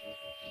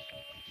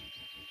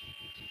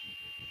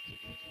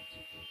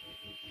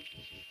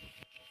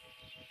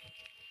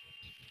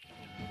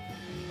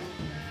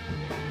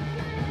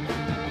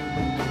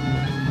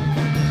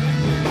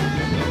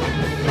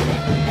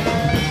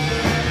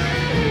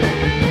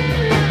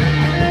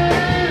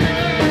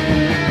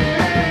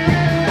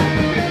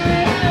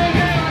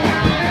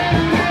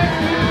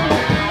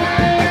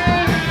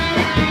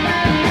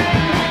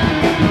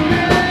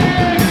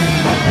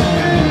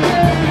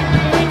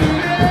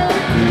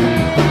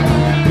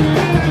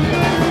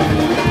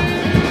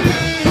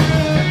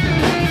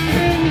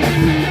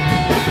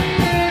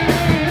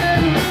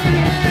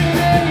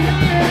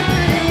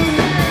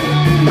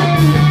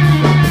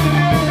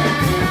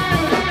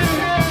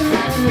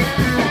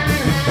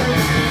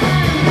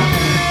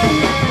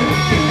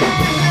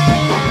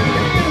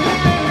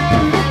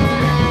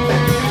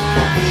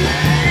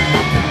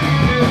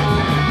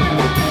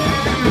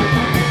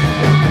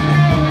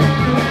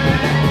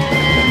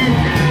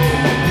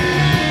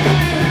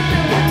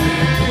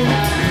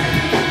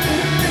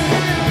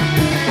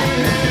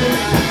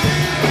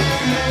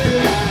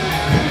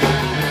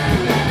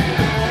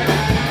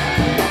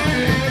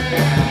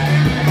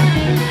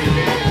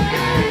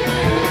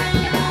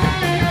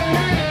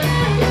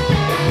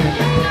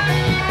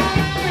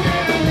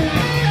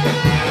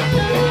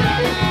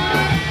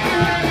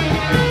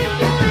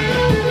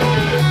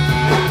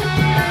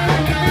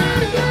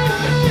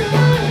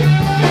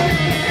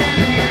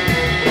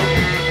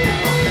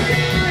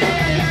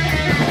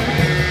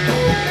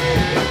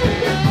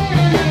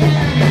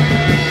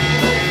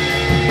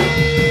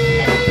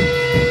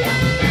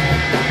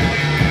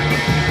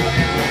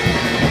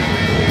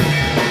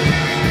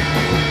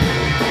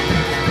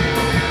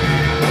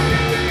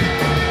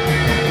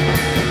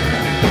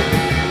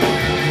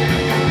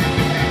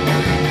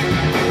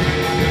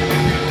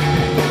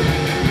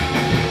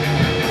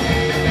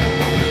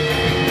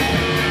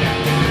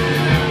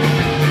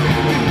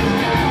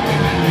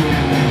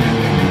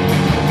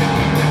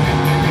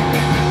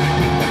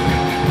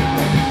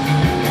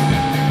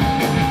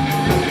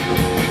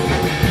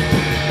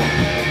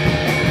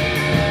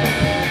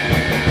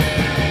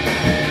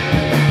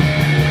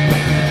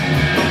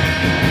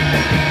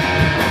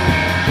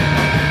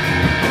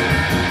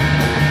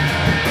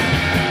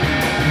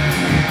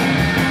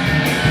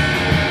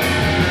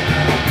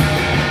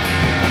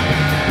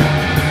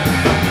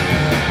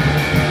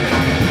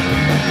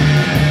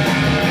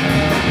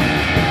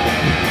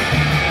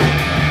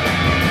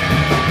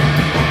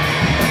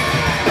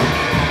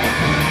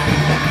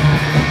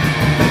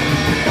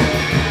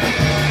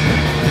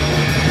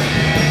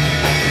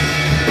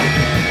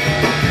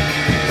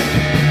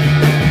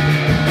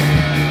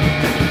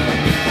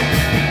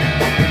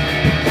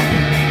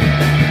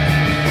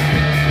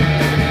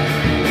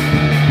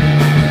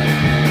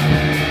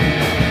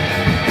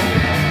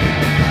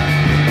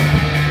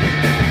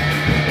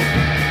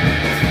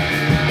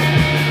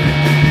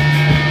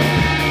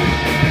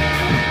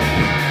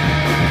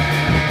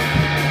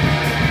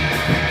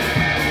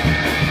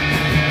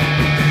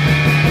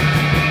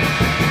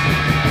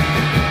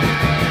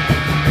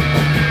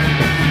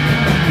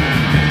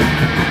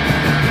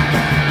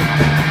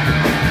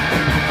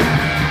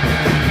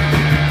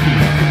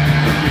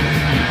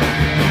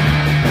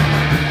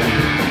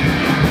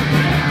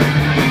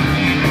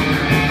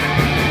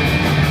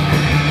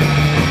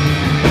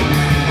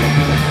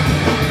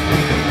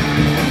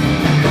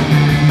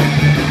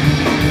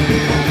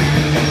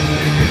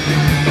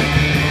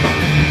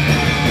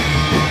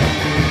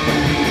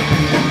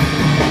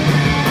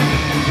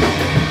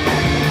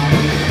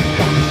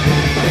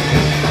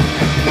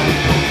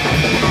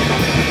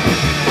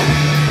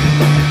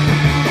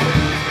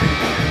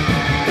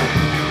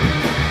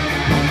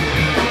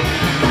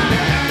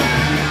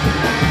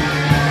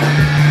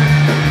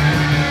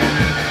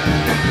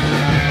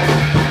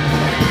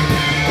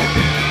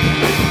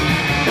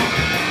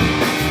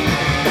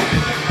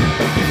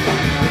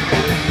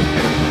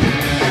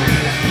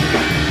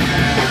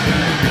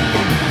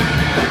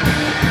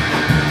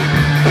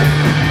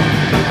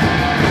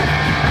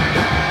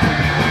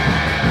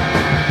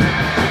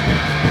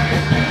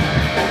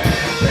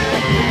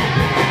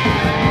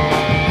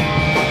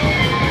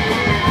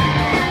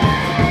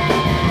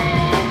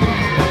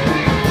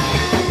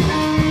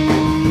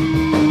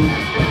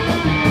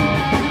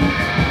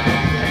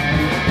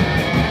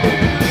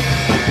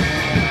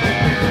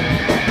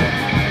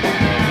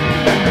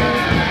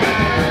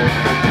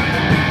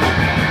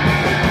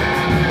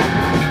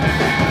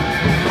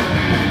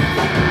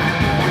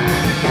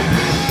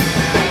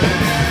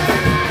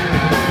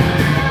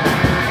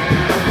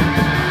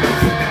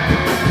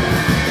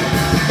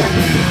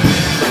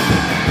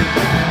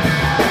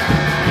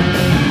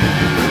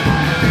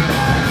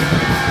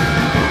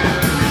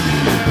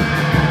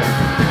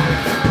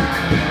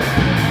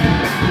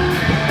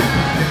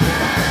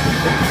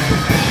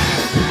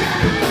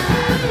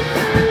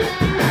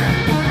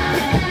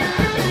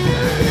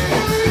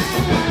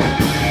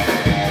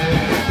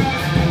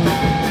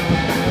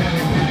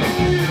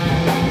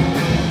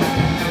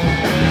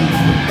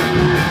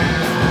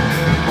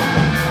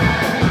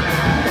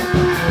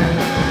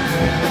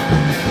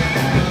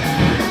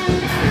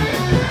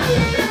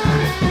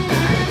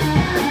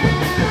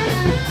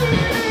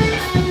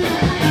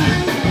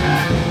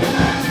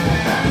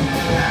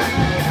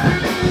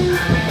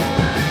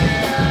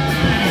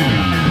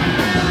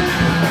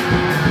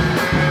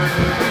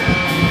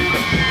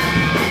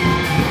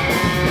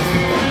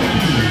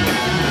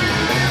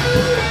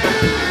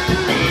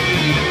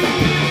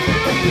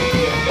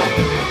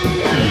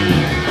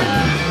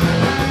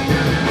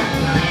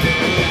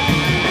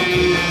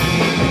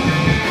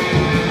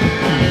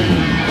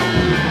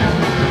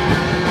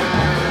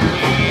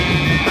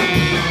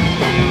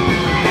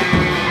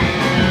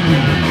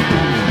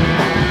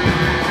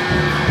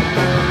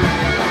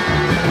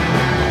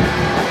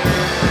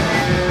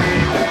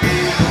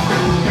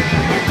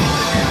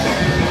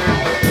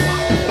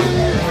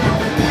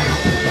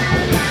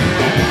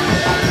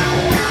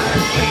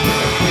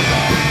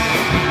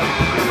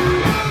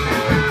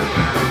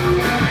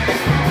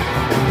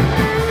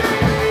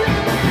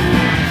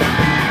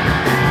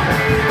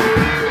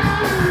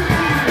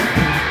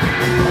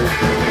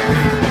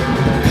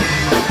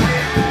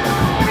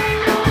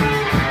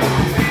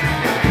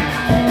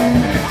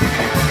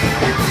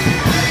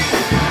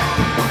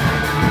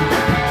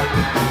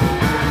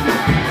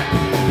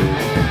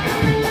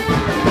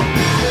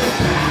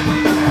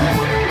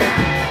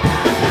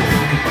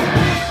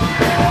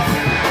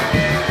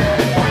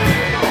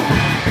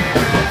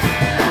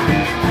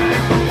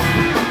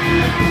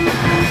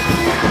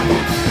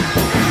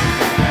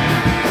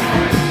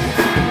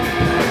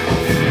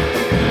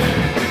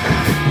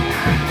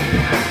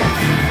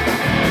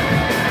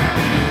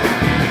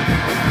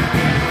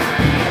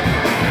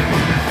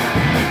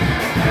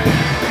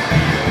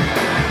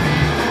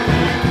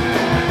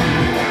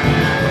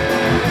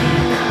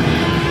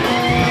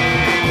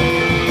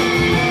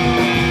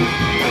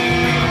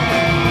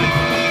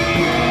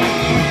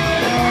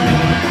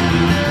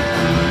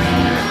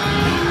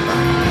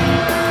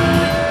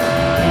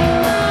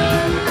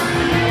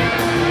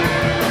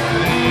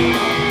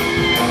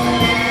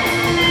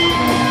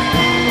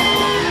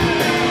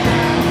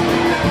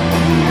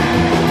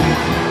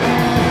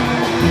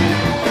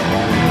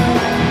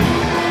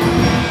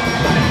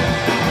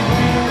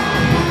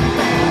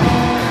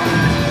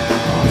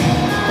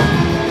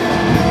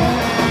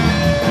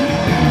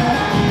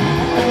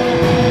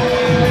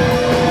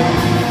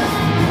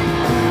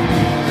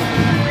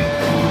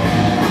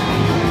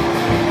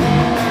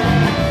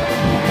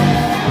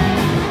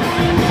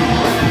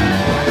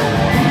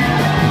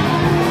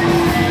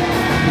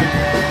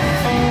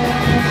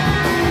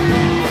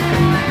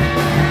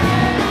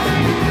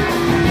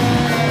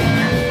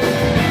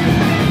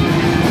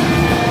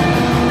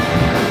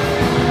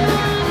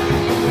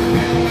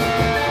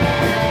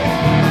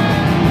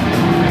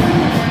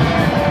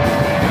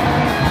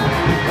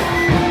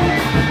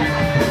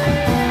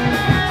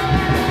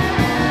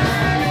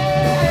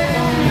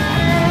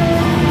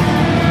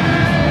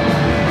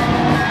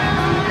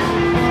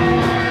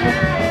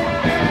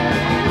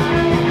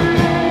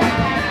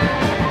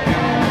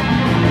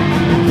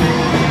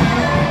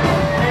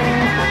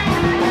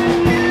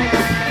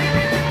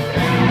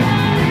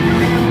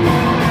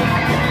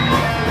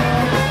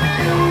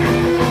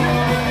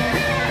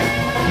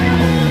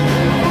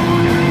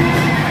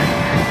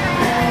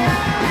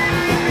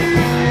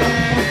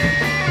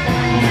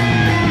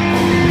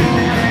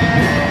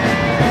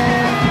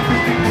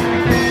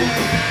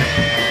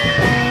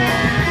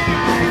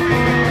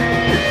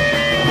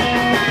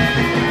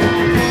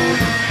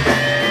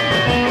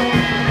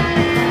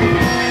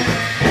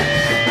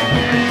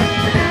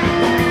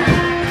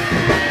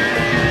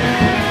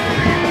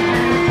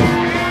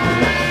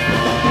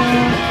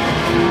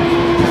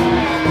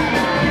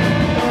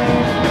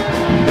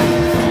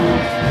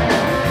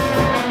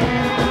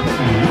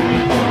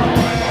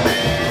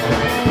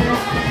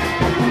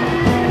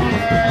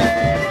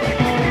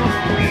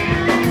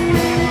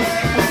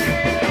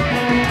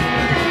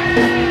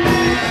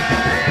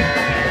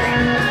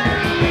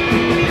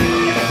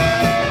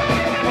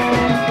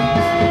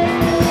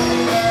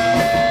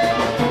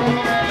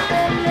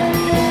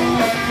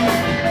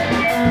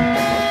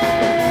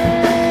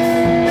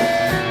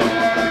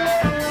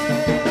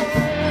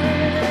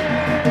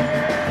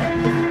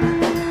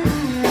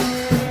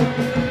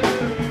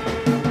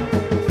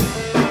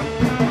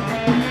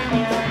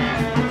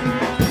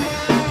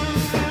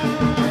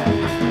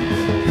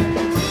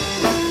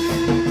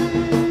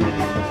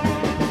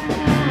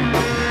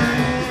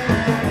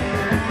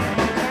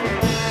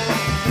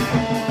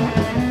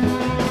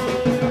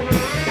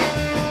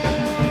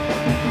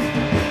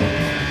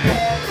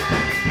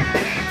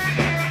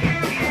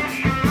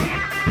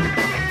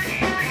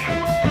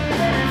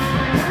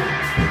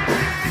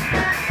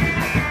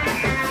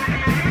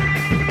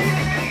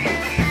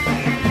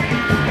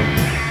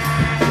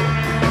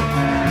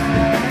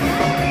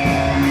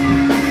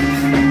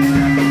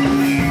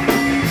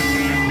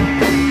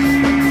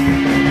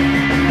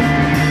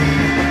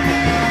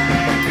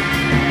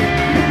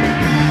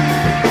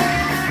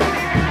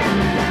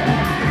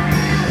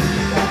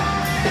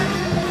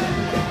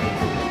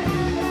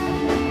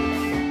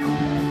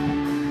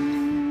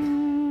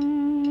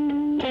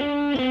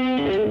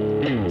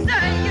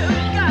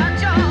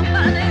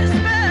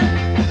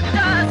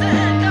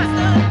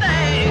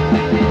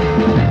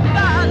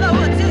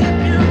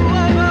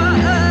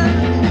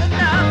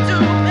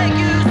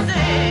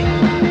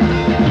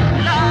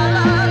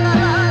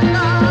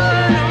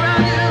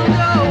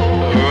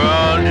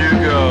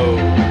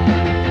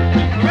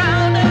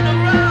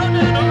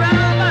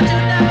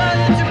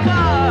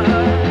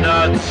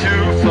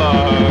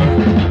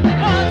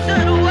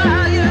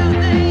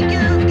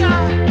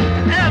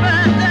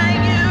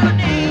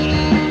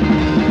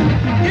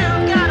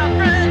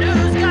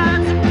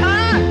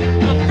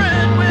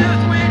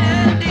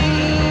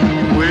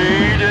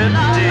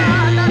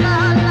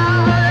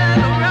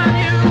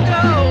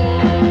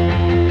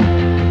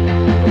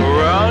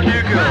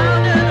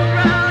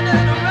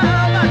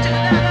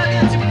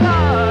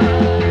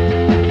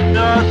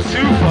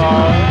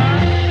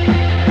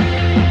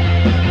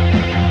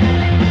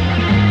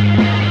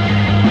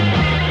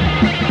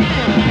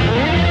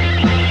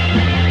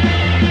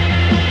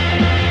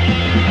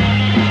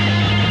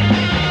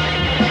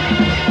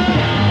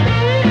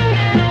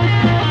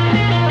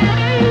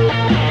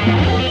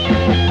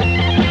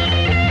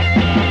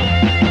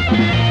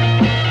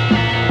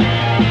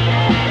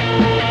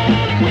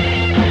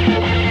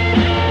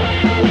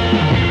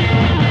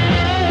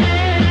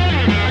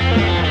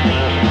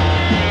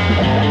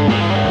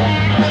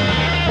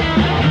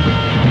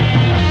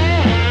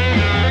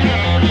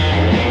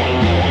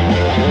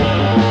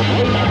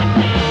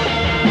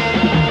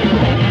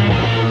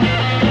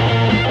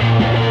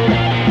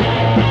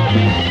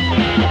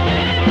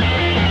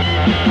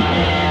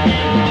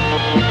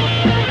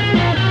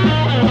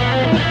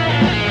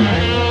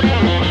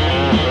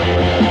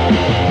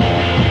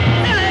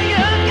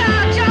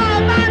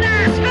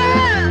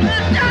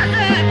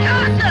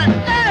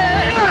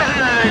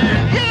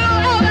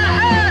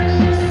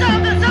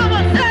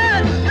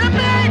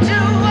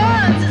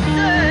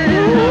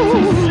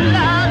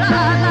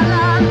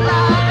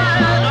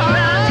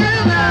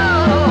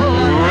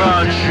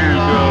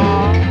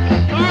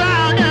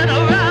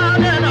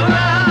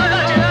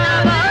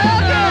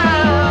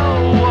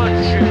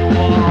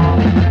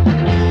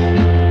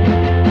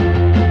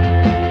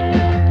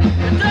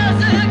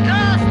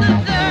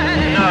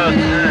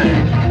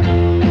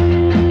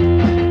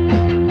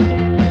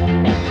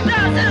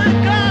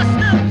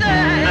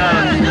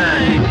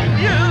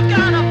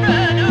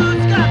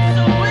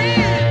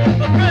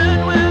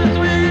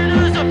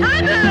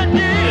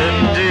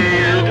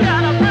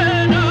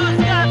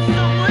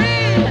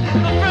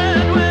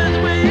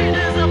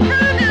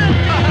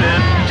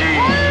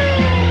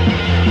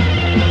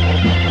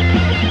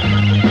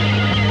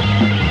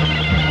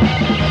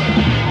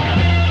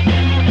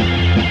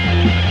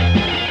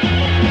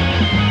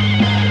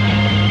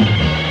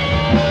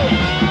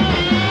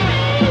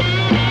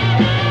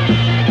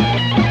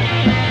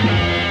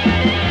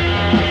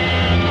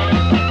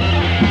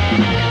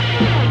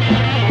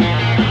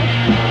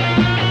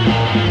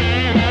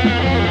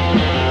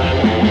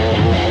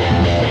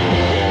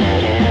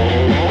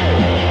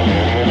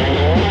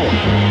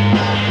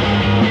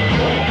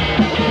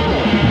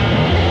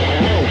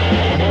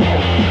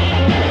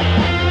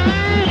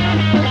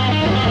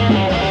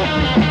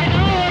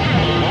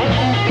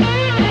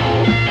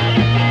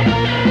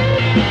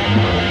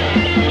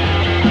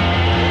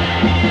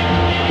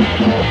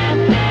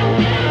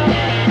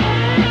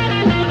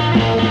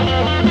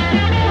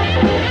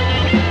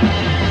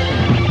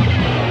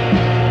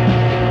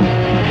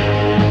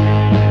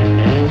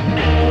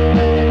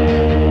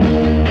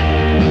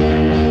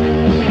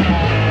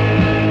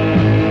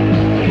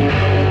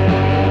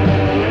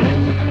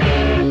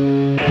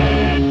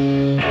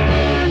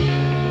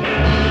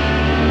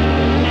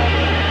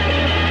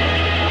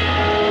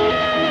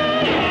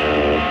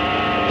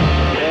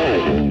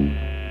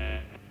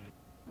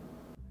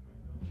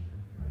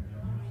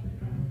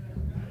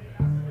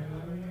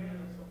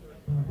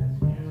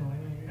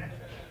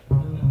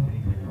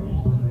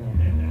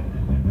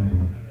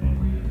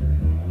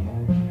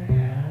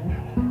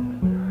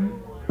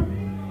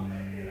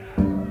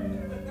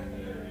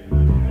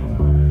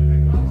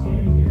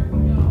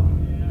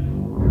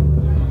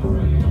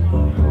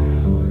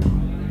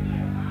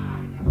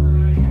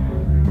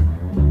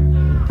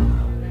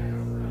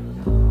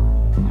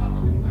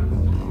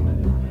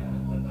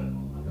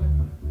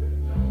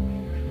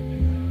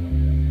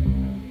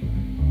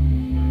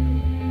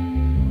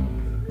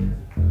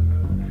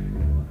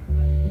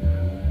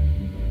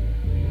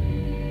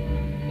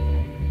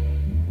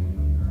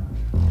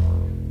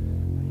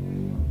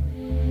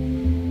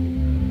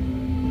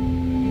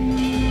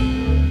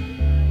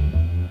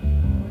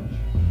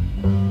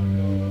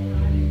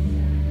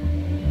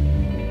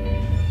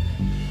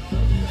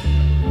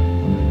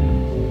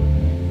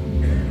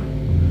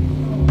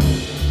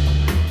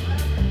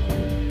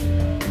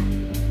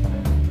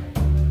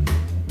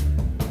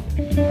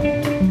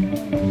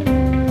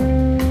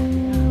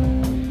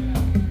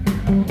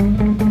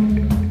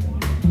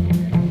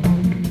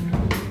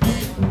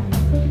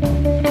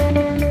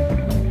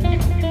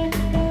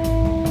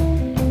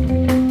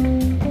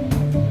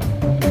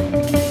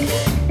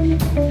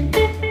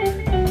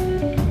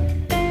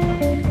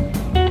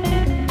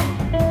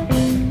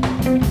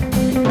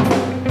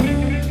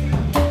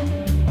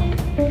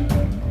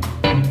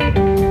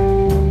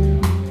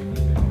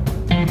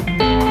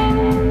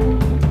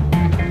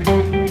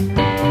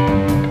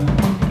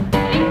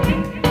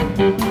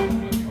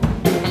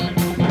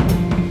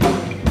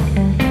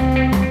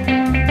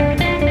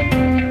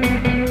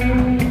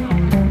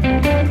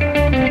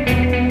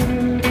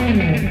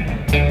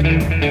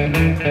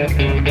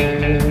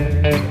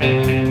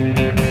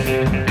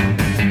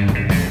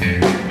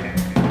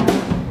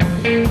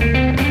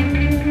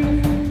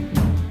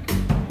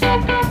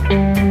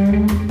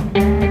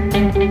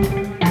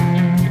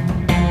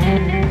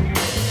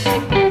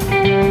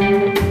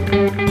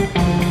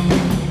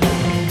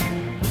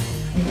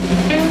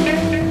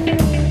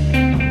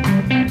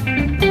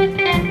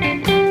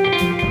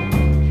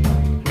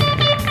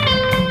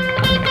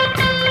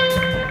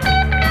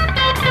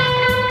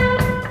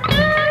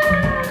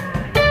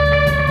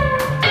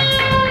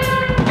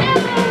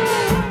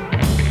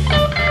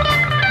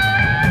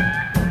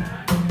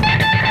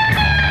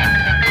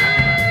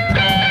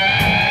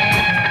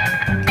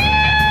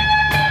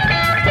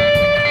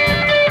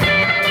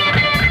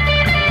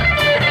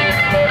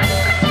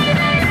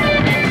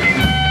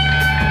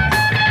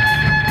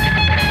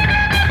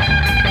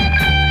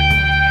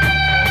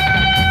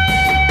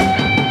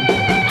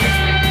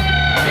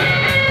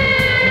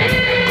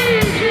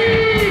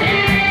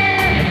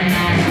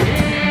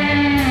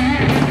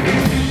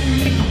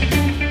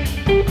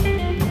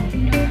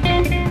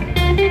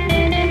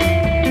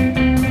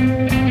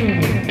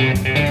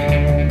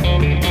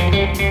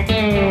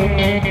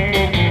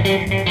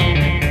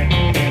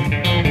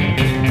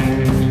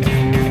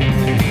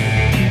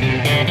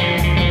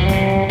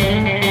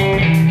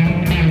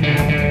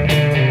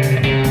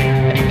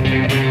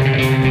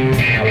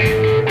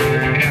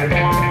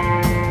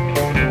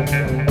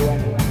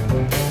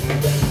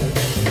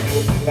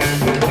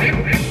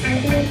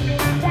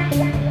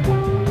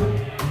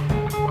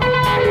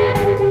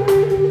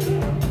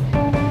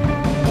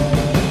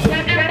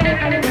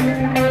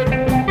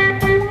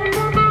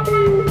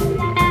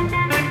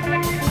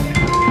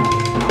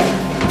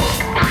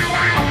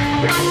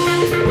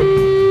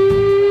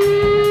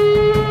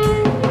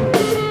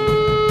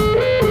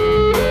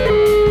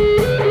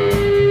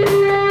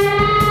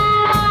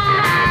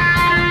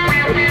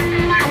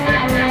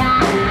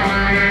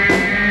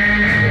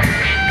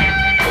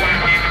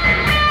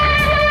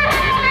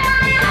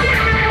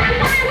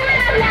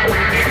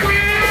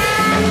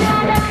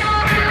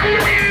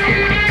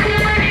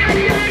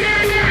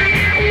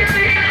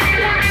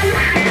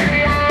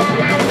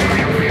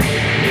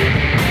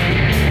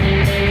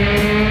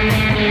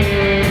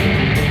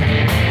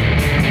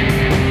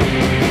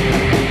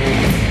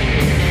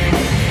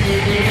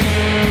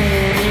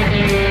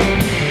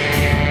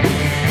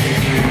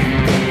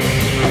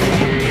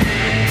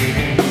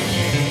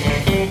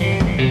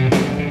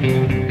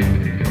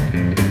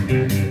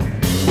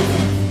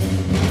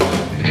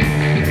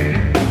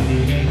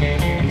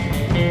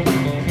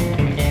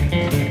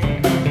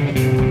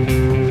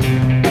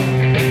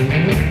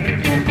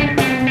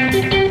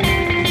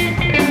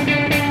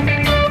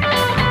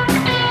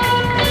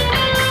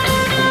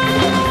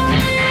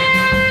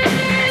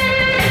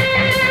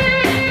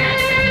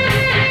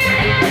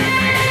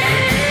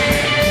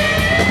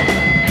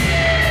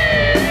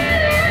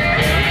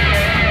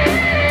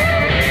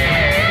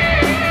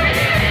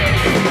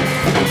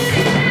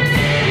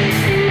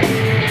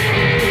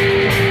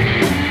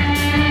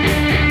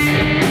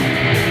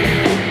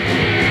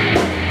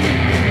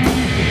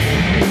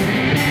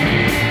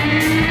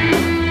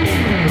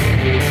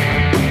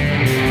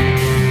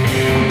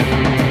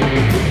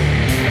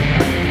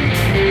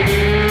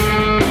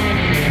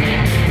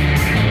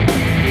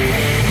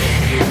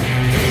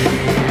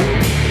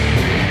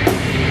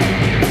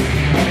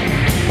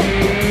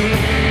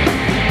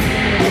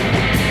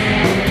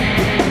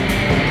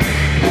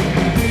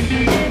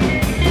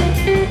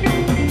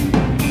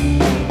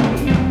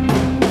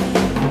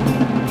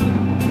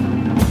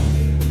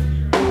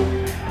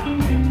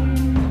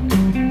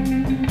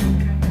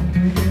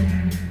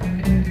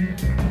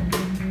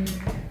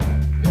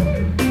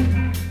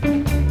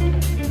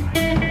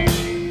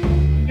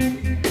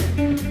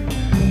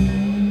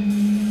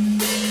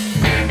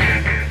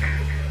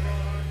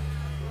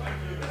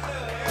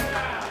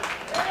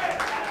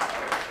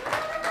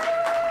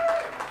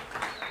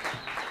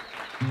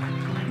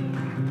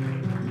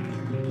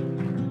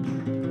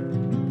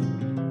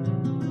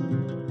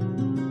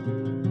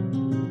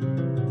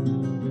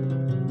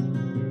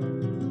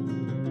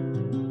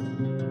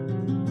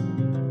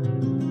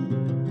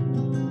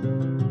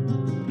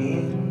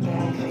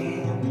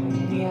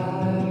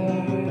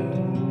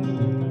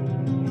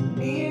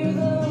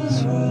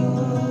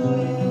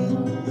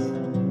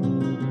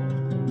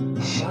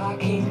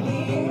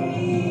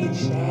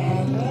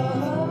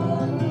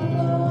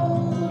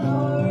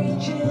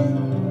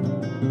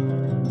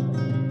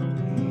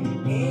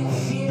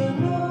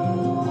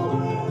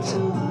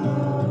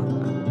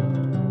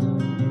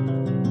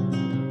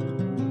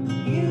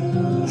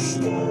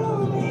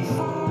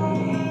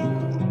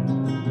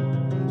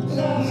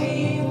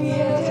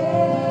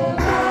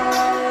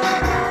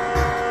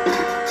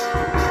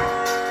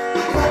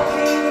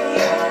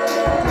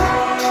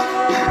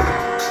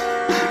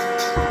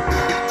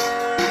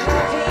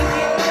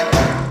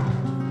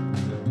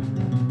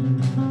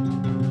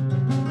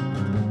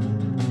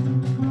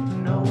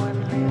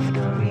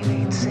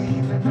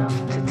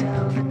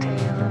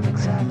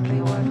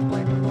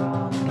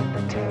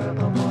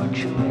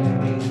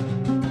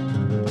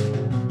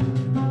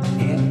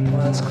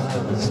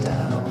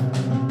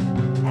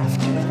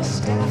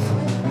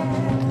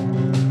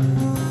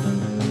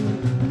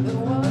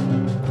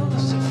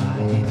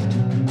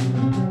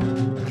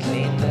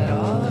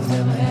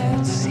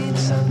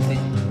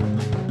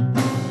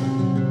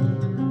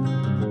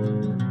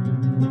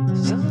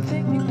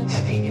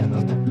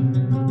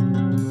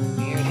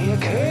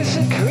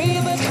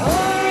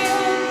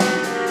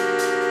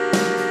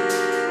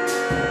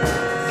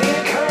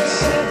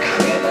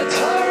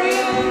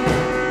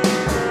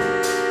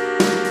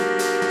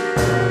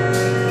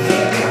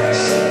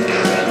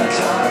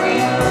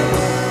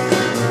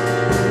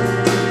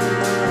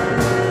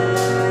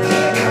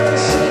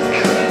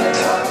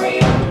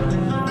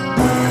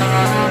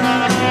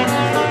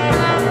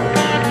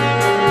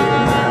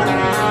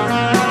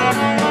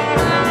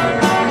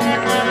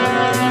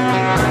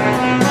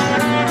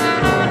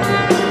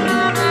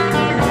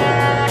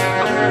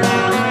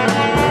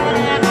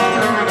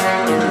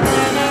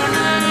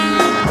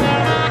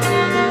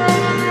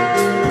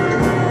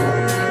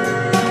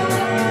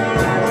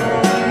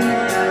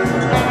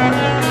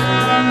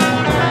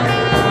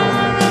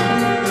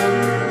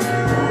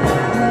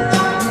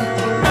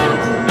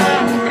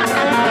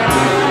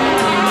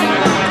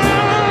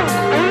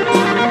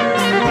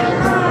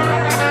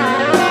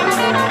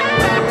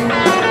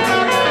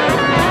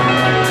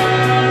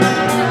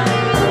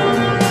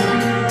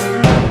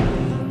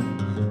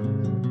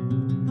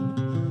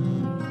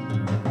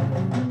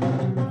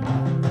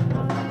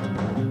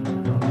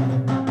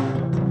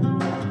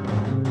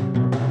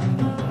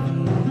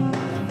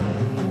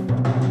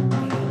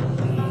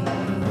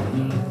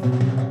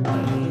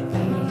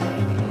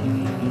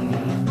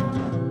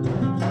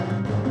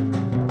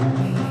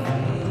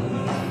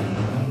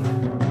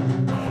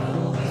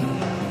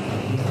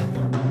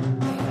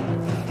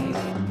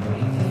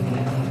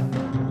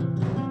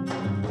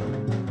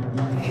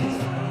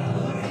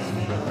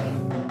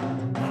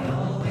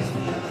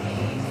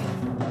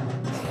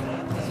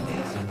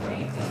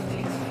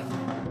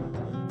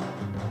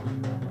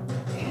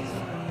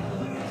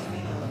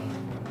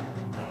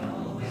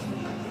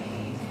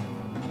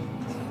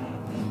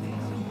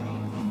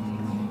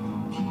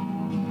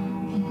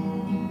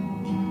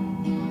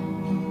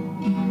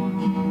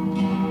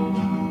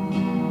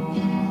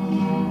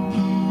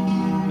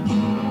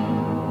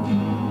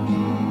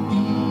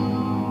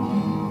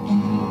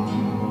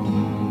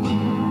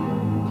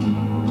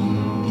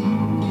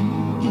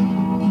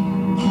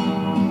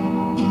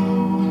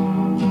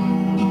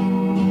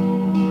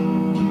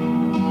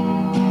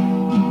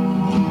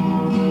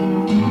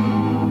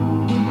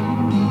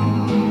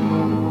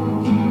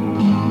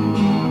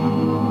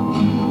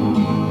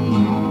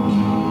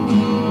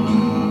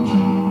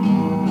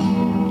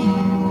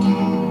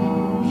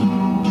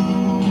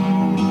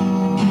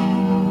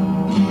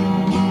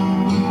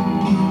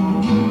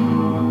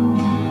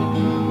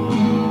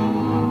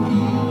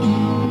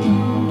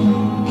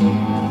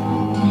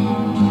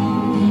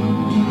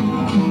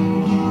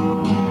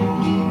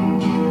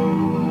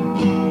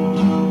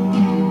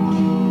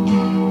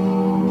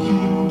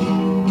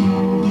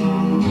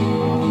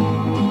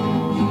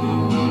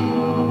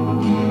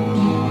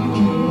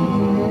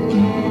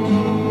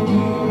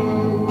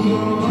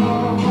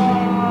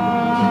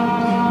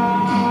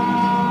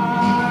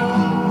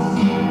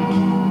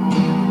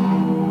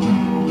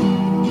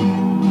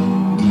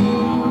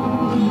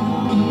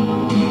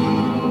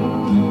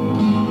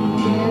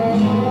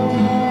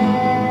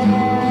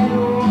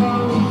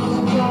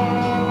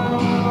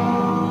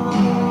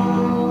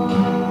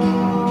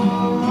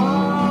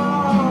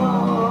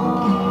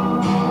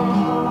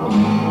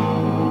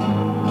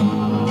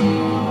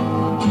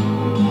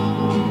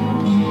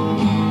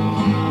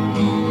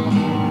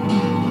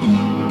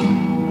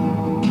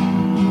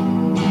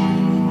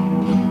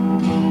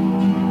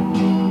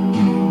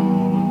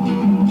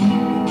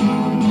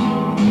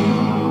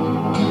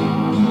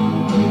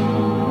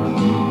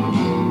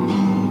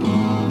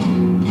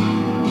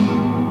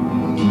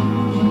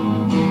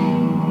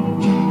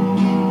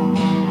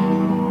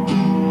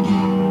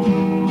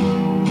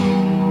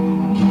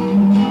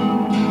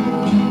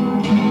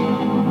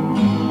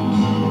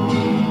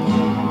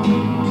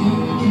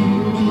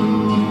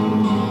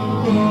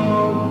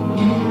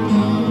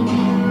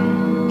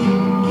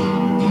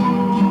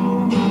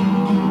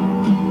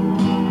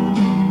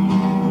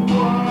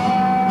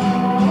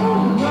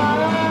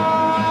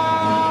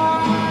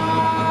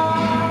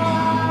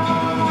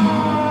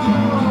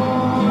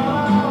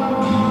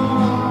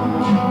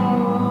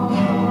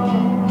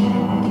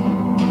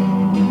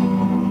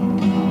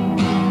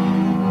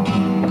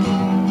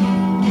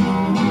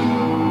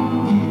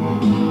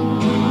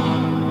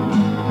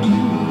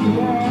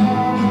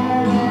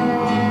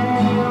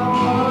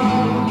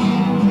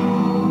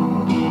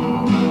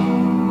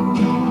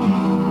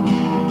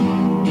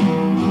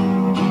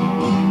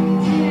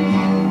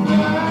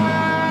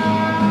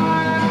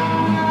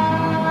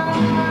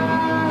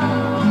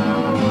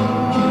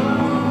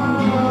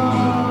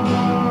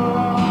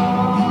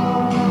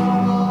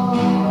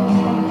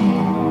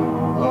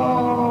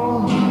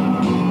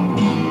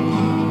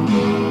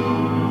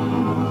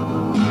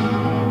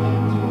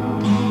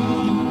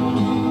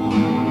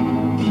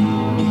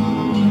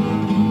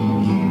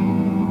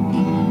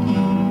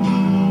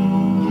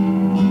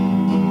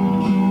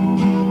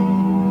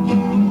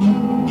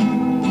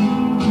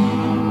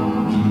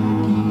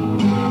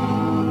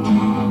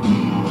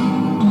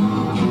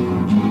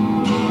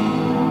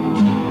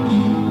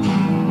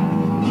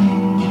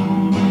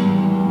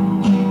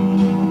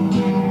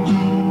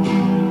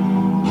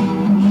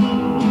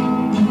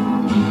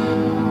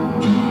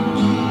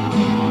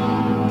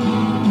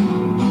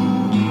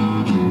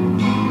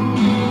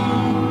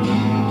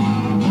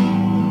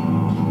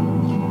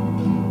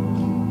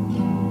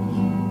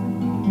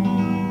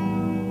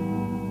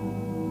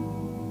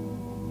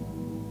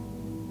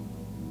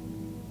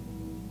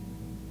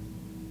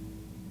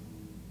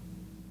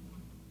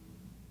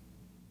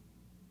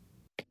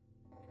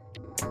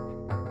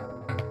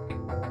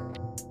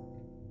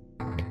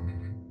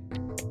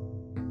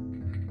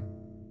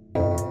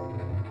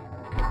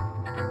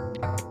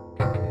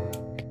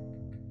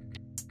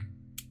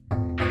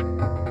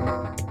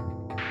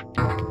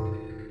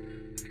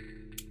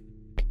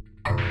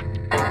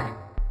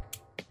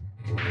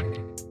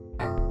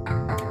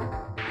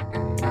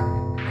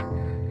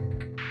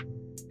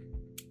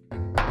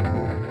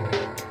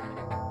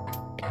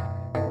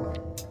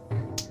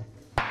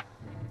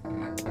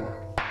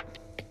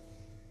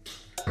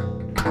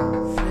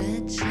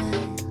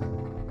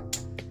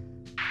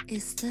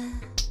 the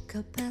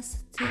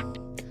capacity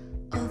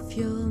of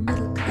your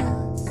middle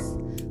class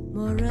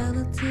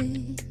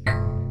morality.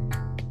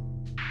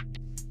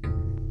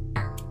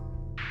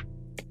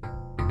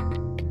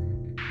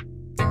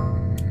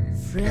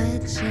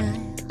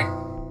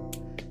 Fragile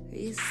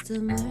is the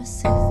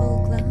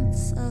merciful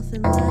glance of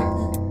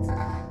enlightened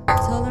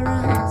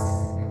tolerance.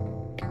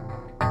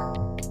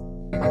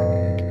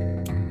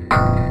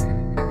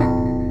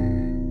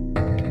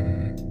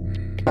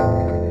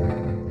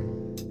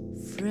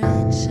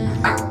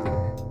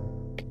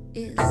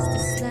 Is the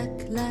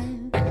slack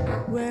line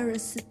where a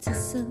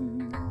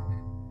citizen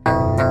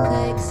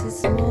takes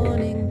his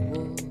morning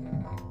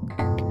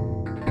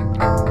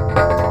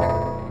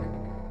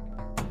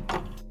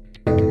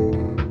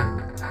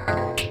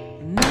walk.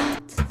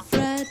 Not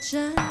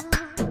fragile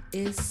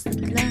is the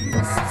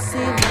glass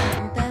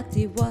ceiling that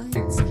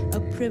divides a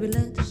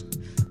privileged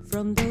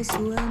from those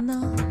who are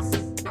not.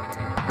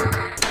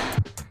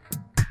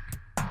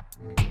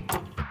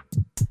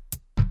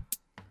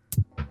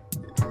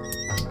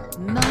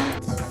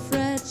 Not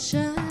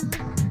fragile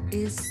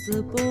is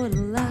the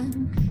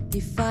borderline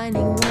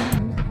defining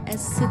one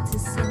as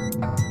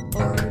citizen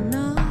or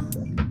not.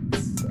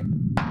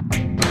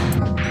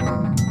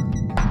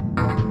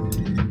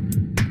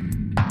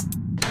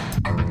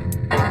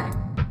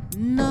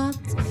 Not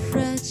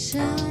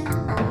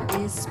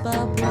fragile is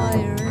barbed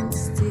wire and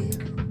steel,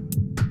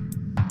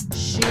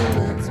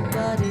 shielded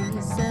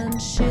bodies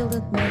and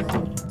shielded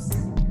minds.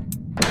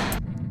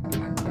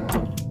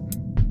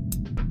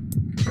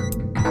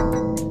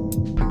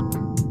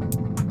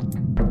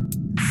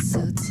 So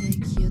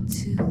take your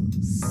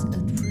tools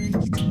and break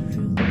the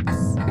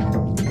rules.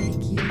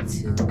 Take your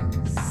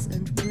tools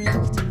and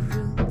break the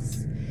rules.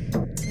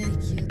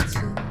 Take your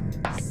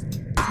tools,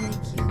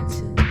 take your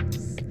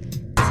tools,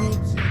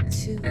 take your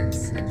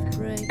tools and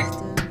break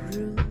the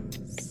rules.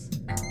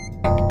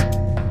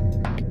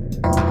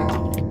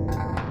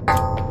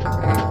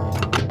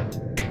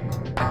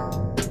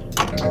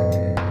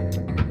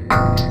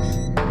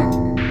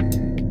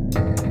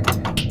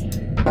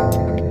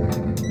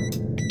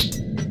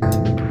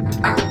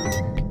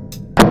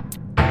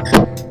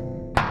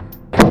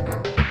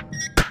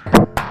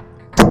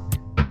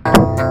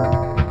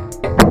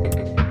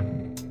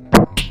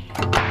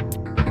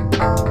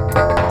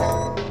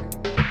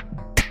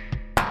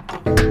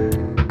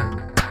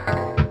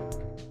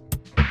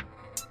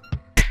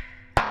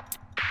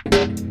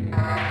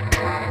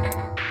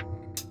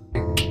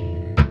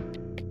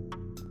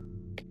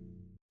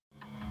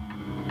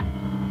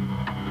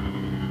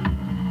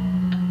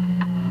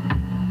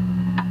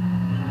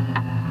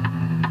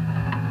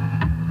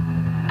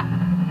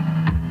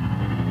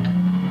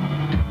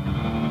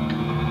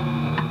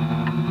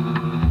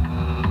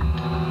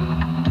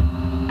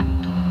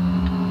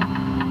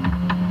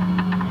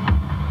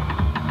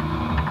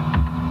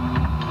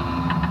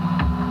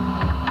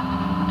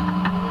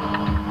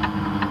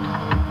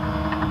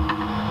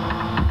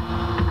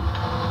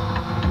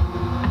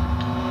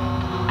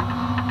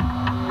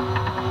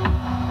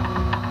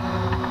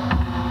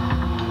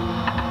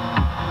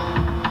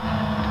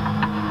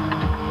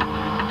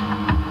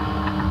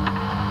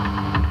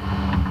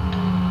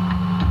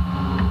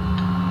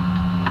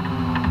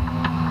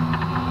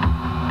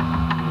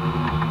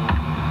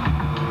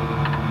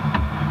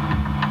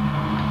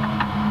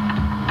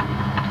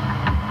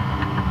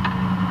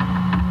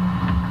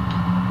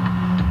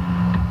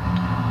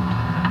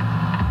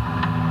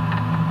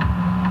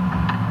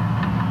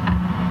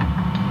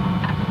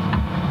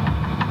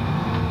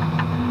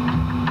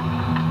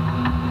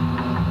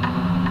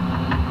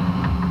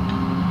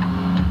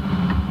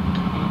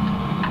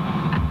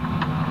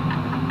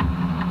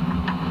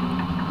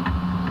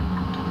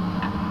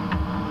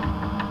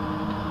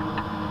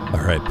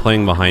 Alright,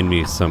 playing behind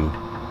me some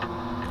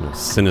kind of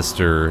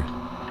sinister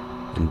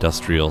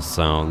industrial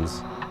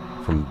sounds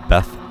from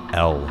Beth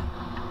L.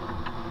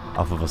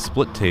 off of a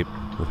split tape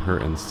with her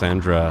and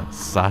Sandra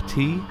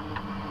Satie.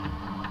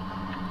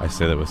 I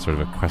say that with sort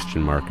of a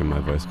question mark in my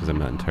voice because I'm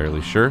not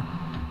entirely sure.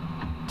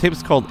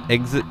 Tape's called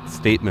Exit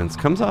Statements.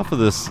 Comes off of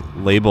this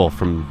label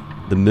from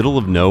the middle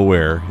of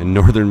nowhere in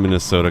northern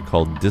Minnesota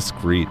called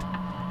Discreet.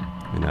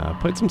 And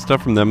played some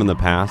stuff from them in the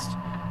past.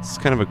 This is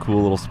kind of a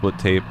cool little split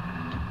tape.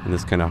 And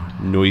this kind of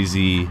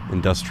noisy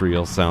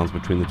industrial sounds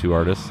between the two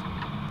artists.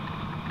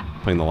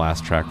 Playing the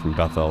last track from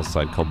Beth L's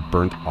side called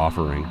Burnt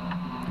Offering.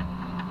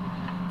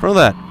 In front of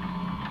that,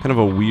 kind of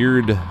a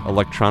weird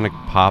electronic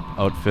pop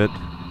outfit.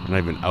 Not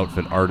even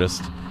outfit,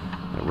 artist.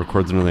 That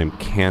records under the name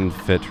Can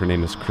Fit. Her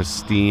name is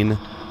Christine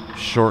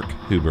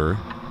Schorkhuber.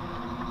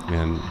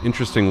 An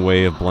interesting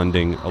way of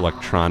blending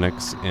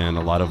electronics and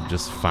a lot of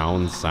just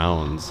found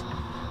sounds.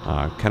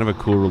 Kind of a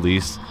cool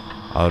release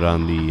out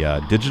on the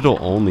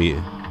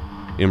digital-only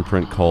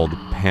imprint called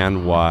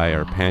Pan-Y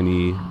or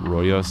Pani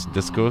Royos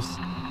Discos.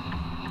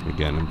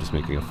 Again, I'm just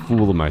making a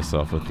fool of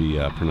myself with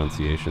the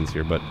pronunciations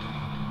here, but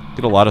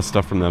get a lot of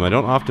stuff from them. I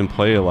don't often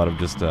play a lot of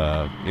just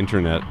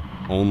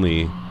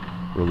internet-only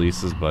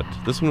releases, but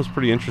this one was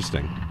pretty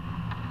interesting.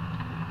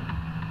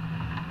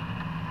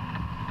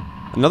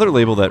 Another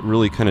label that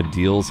really kind of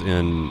deals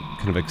in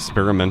kind of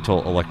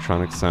experimental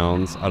electronic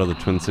sounds out of the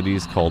Twin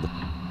Cities called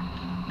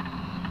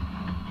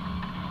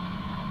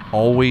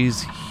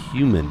Always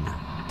Human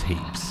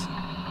Tapes.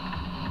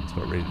 That's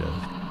about ready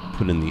to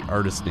put in the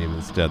artist name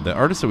instead. The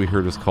artist that we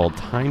heard was called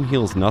Time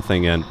Heals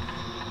Nothing, and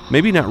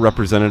maybe not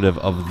representative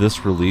of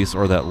this release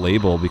or that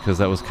label because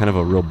that was kind of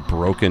a real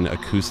broken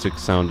acoustic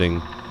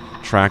sounding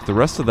track. The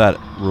rest of that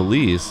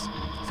release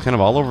is kind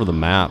of all over the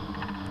map,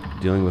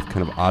 dealing with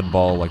kind of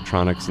oddball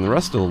electronics, and the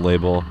rest of the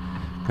label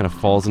kind of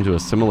falls into a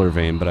similar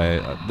vein, but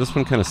this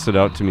one kind of stood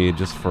out to me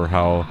just for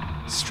how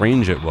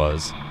strange it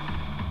was.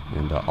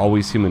 And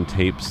Always Human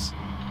Tapes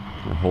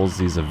kind of holds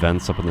these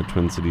events up in the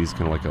Twin Cities,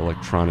 kind of like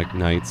electronic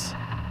nights.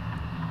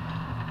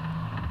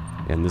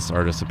 And this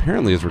artist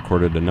apparently has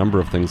recorded a number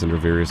of things under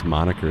various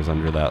monikers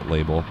under that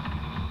label.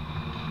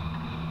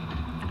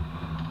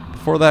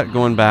 Before that,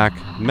 going back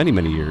many,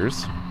 many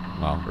years,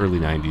 well, early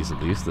 90s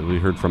at least, that we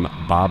heard from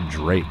Bob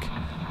Drake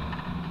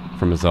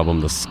from his album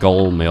The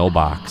Skull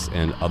Mailbox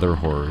and Other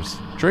Horrors.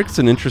 Drake's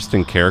an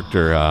interesting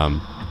character.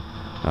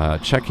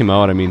 Check him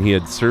out. I mean, he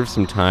had served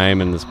some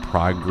time in this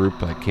prog group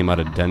that came out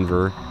of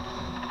Denver.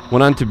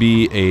 Went on to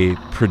be a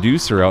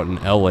producer out in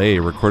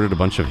LA, recorded a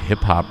bunch of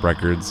hip-hop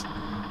records,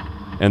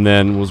 and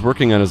then was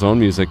working on his own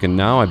music, and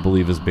now I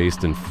believe is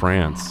based in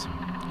France.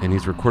 And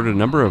he's recorded a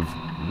number of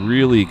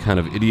really kind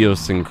of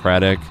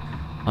idiosyncratic,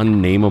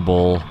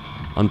 unnameable,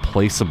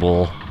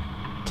 unplaceable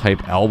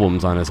type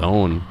albums on his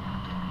own.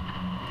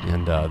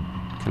 And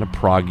kind of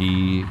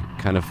proggy,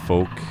 kind of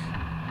folk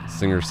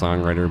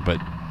singer-songwriter, but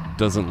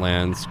doesn't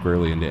land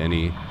squarely into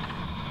any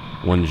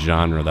one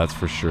genre, that's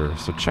for sure.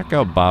 So check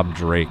out Bob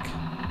Drake,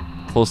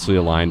 closely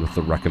aligned with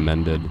the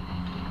Recommended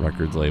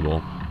Records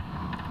label.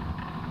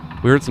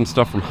 We heard some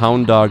stuff from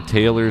Hound Dog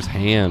Taylor's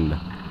Hand.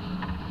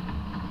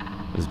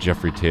 This is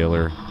Jeffrey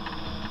Taylor,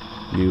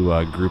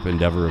 new group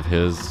endeavor of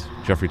his.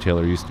 Jeffrey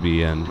Taylor used to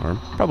be in, or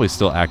probably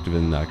still active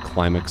in,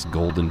 Climax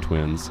Golden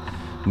Twins.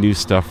 New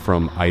stuff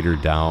from Eider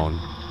Down.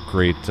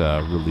 Great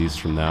release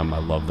from them. I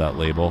love that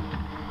label.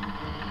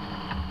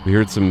 We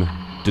heard some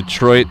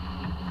Detroit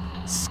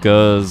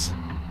scuzz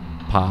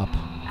pop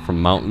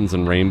from Mountains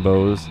and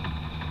Rainbows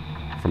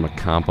from a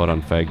comp out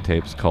on Fag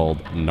Tapes called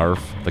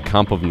Narf, The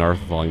Comp of Narf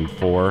Volume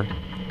 4.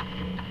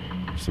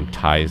 There's some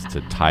ties to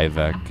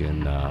Tyvek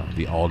and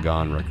the All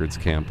Gone Records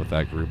camp with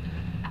that group.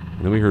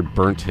 And then we heard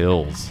Burnt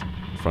Hills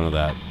in front of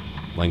that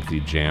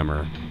lengthy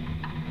jammer.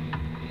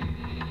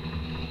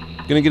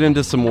 Gonna get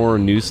into some more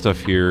new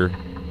stuff here.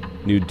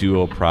 New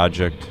duo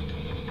project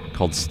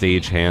called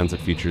Stage Hands. It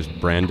features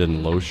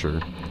Brandon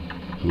Loescher,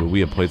 who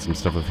we have played some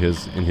stuff of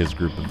his in his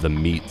group of The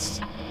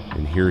Meats.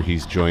 And here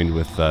he's joined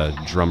with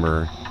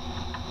drummer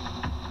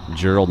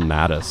Gerald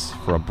Mattis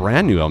for a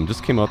brand new album.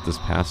 Just came out this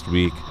past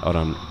week out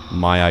on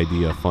My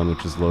Idea Fun,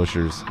 which is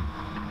Loescher's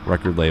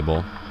record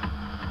label.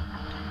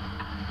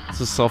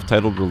 It's a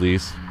self-titled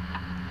release,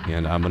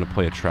 and I'm going to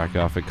play a track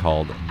off it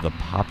called The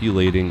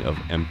Populating of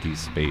Empty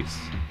Space.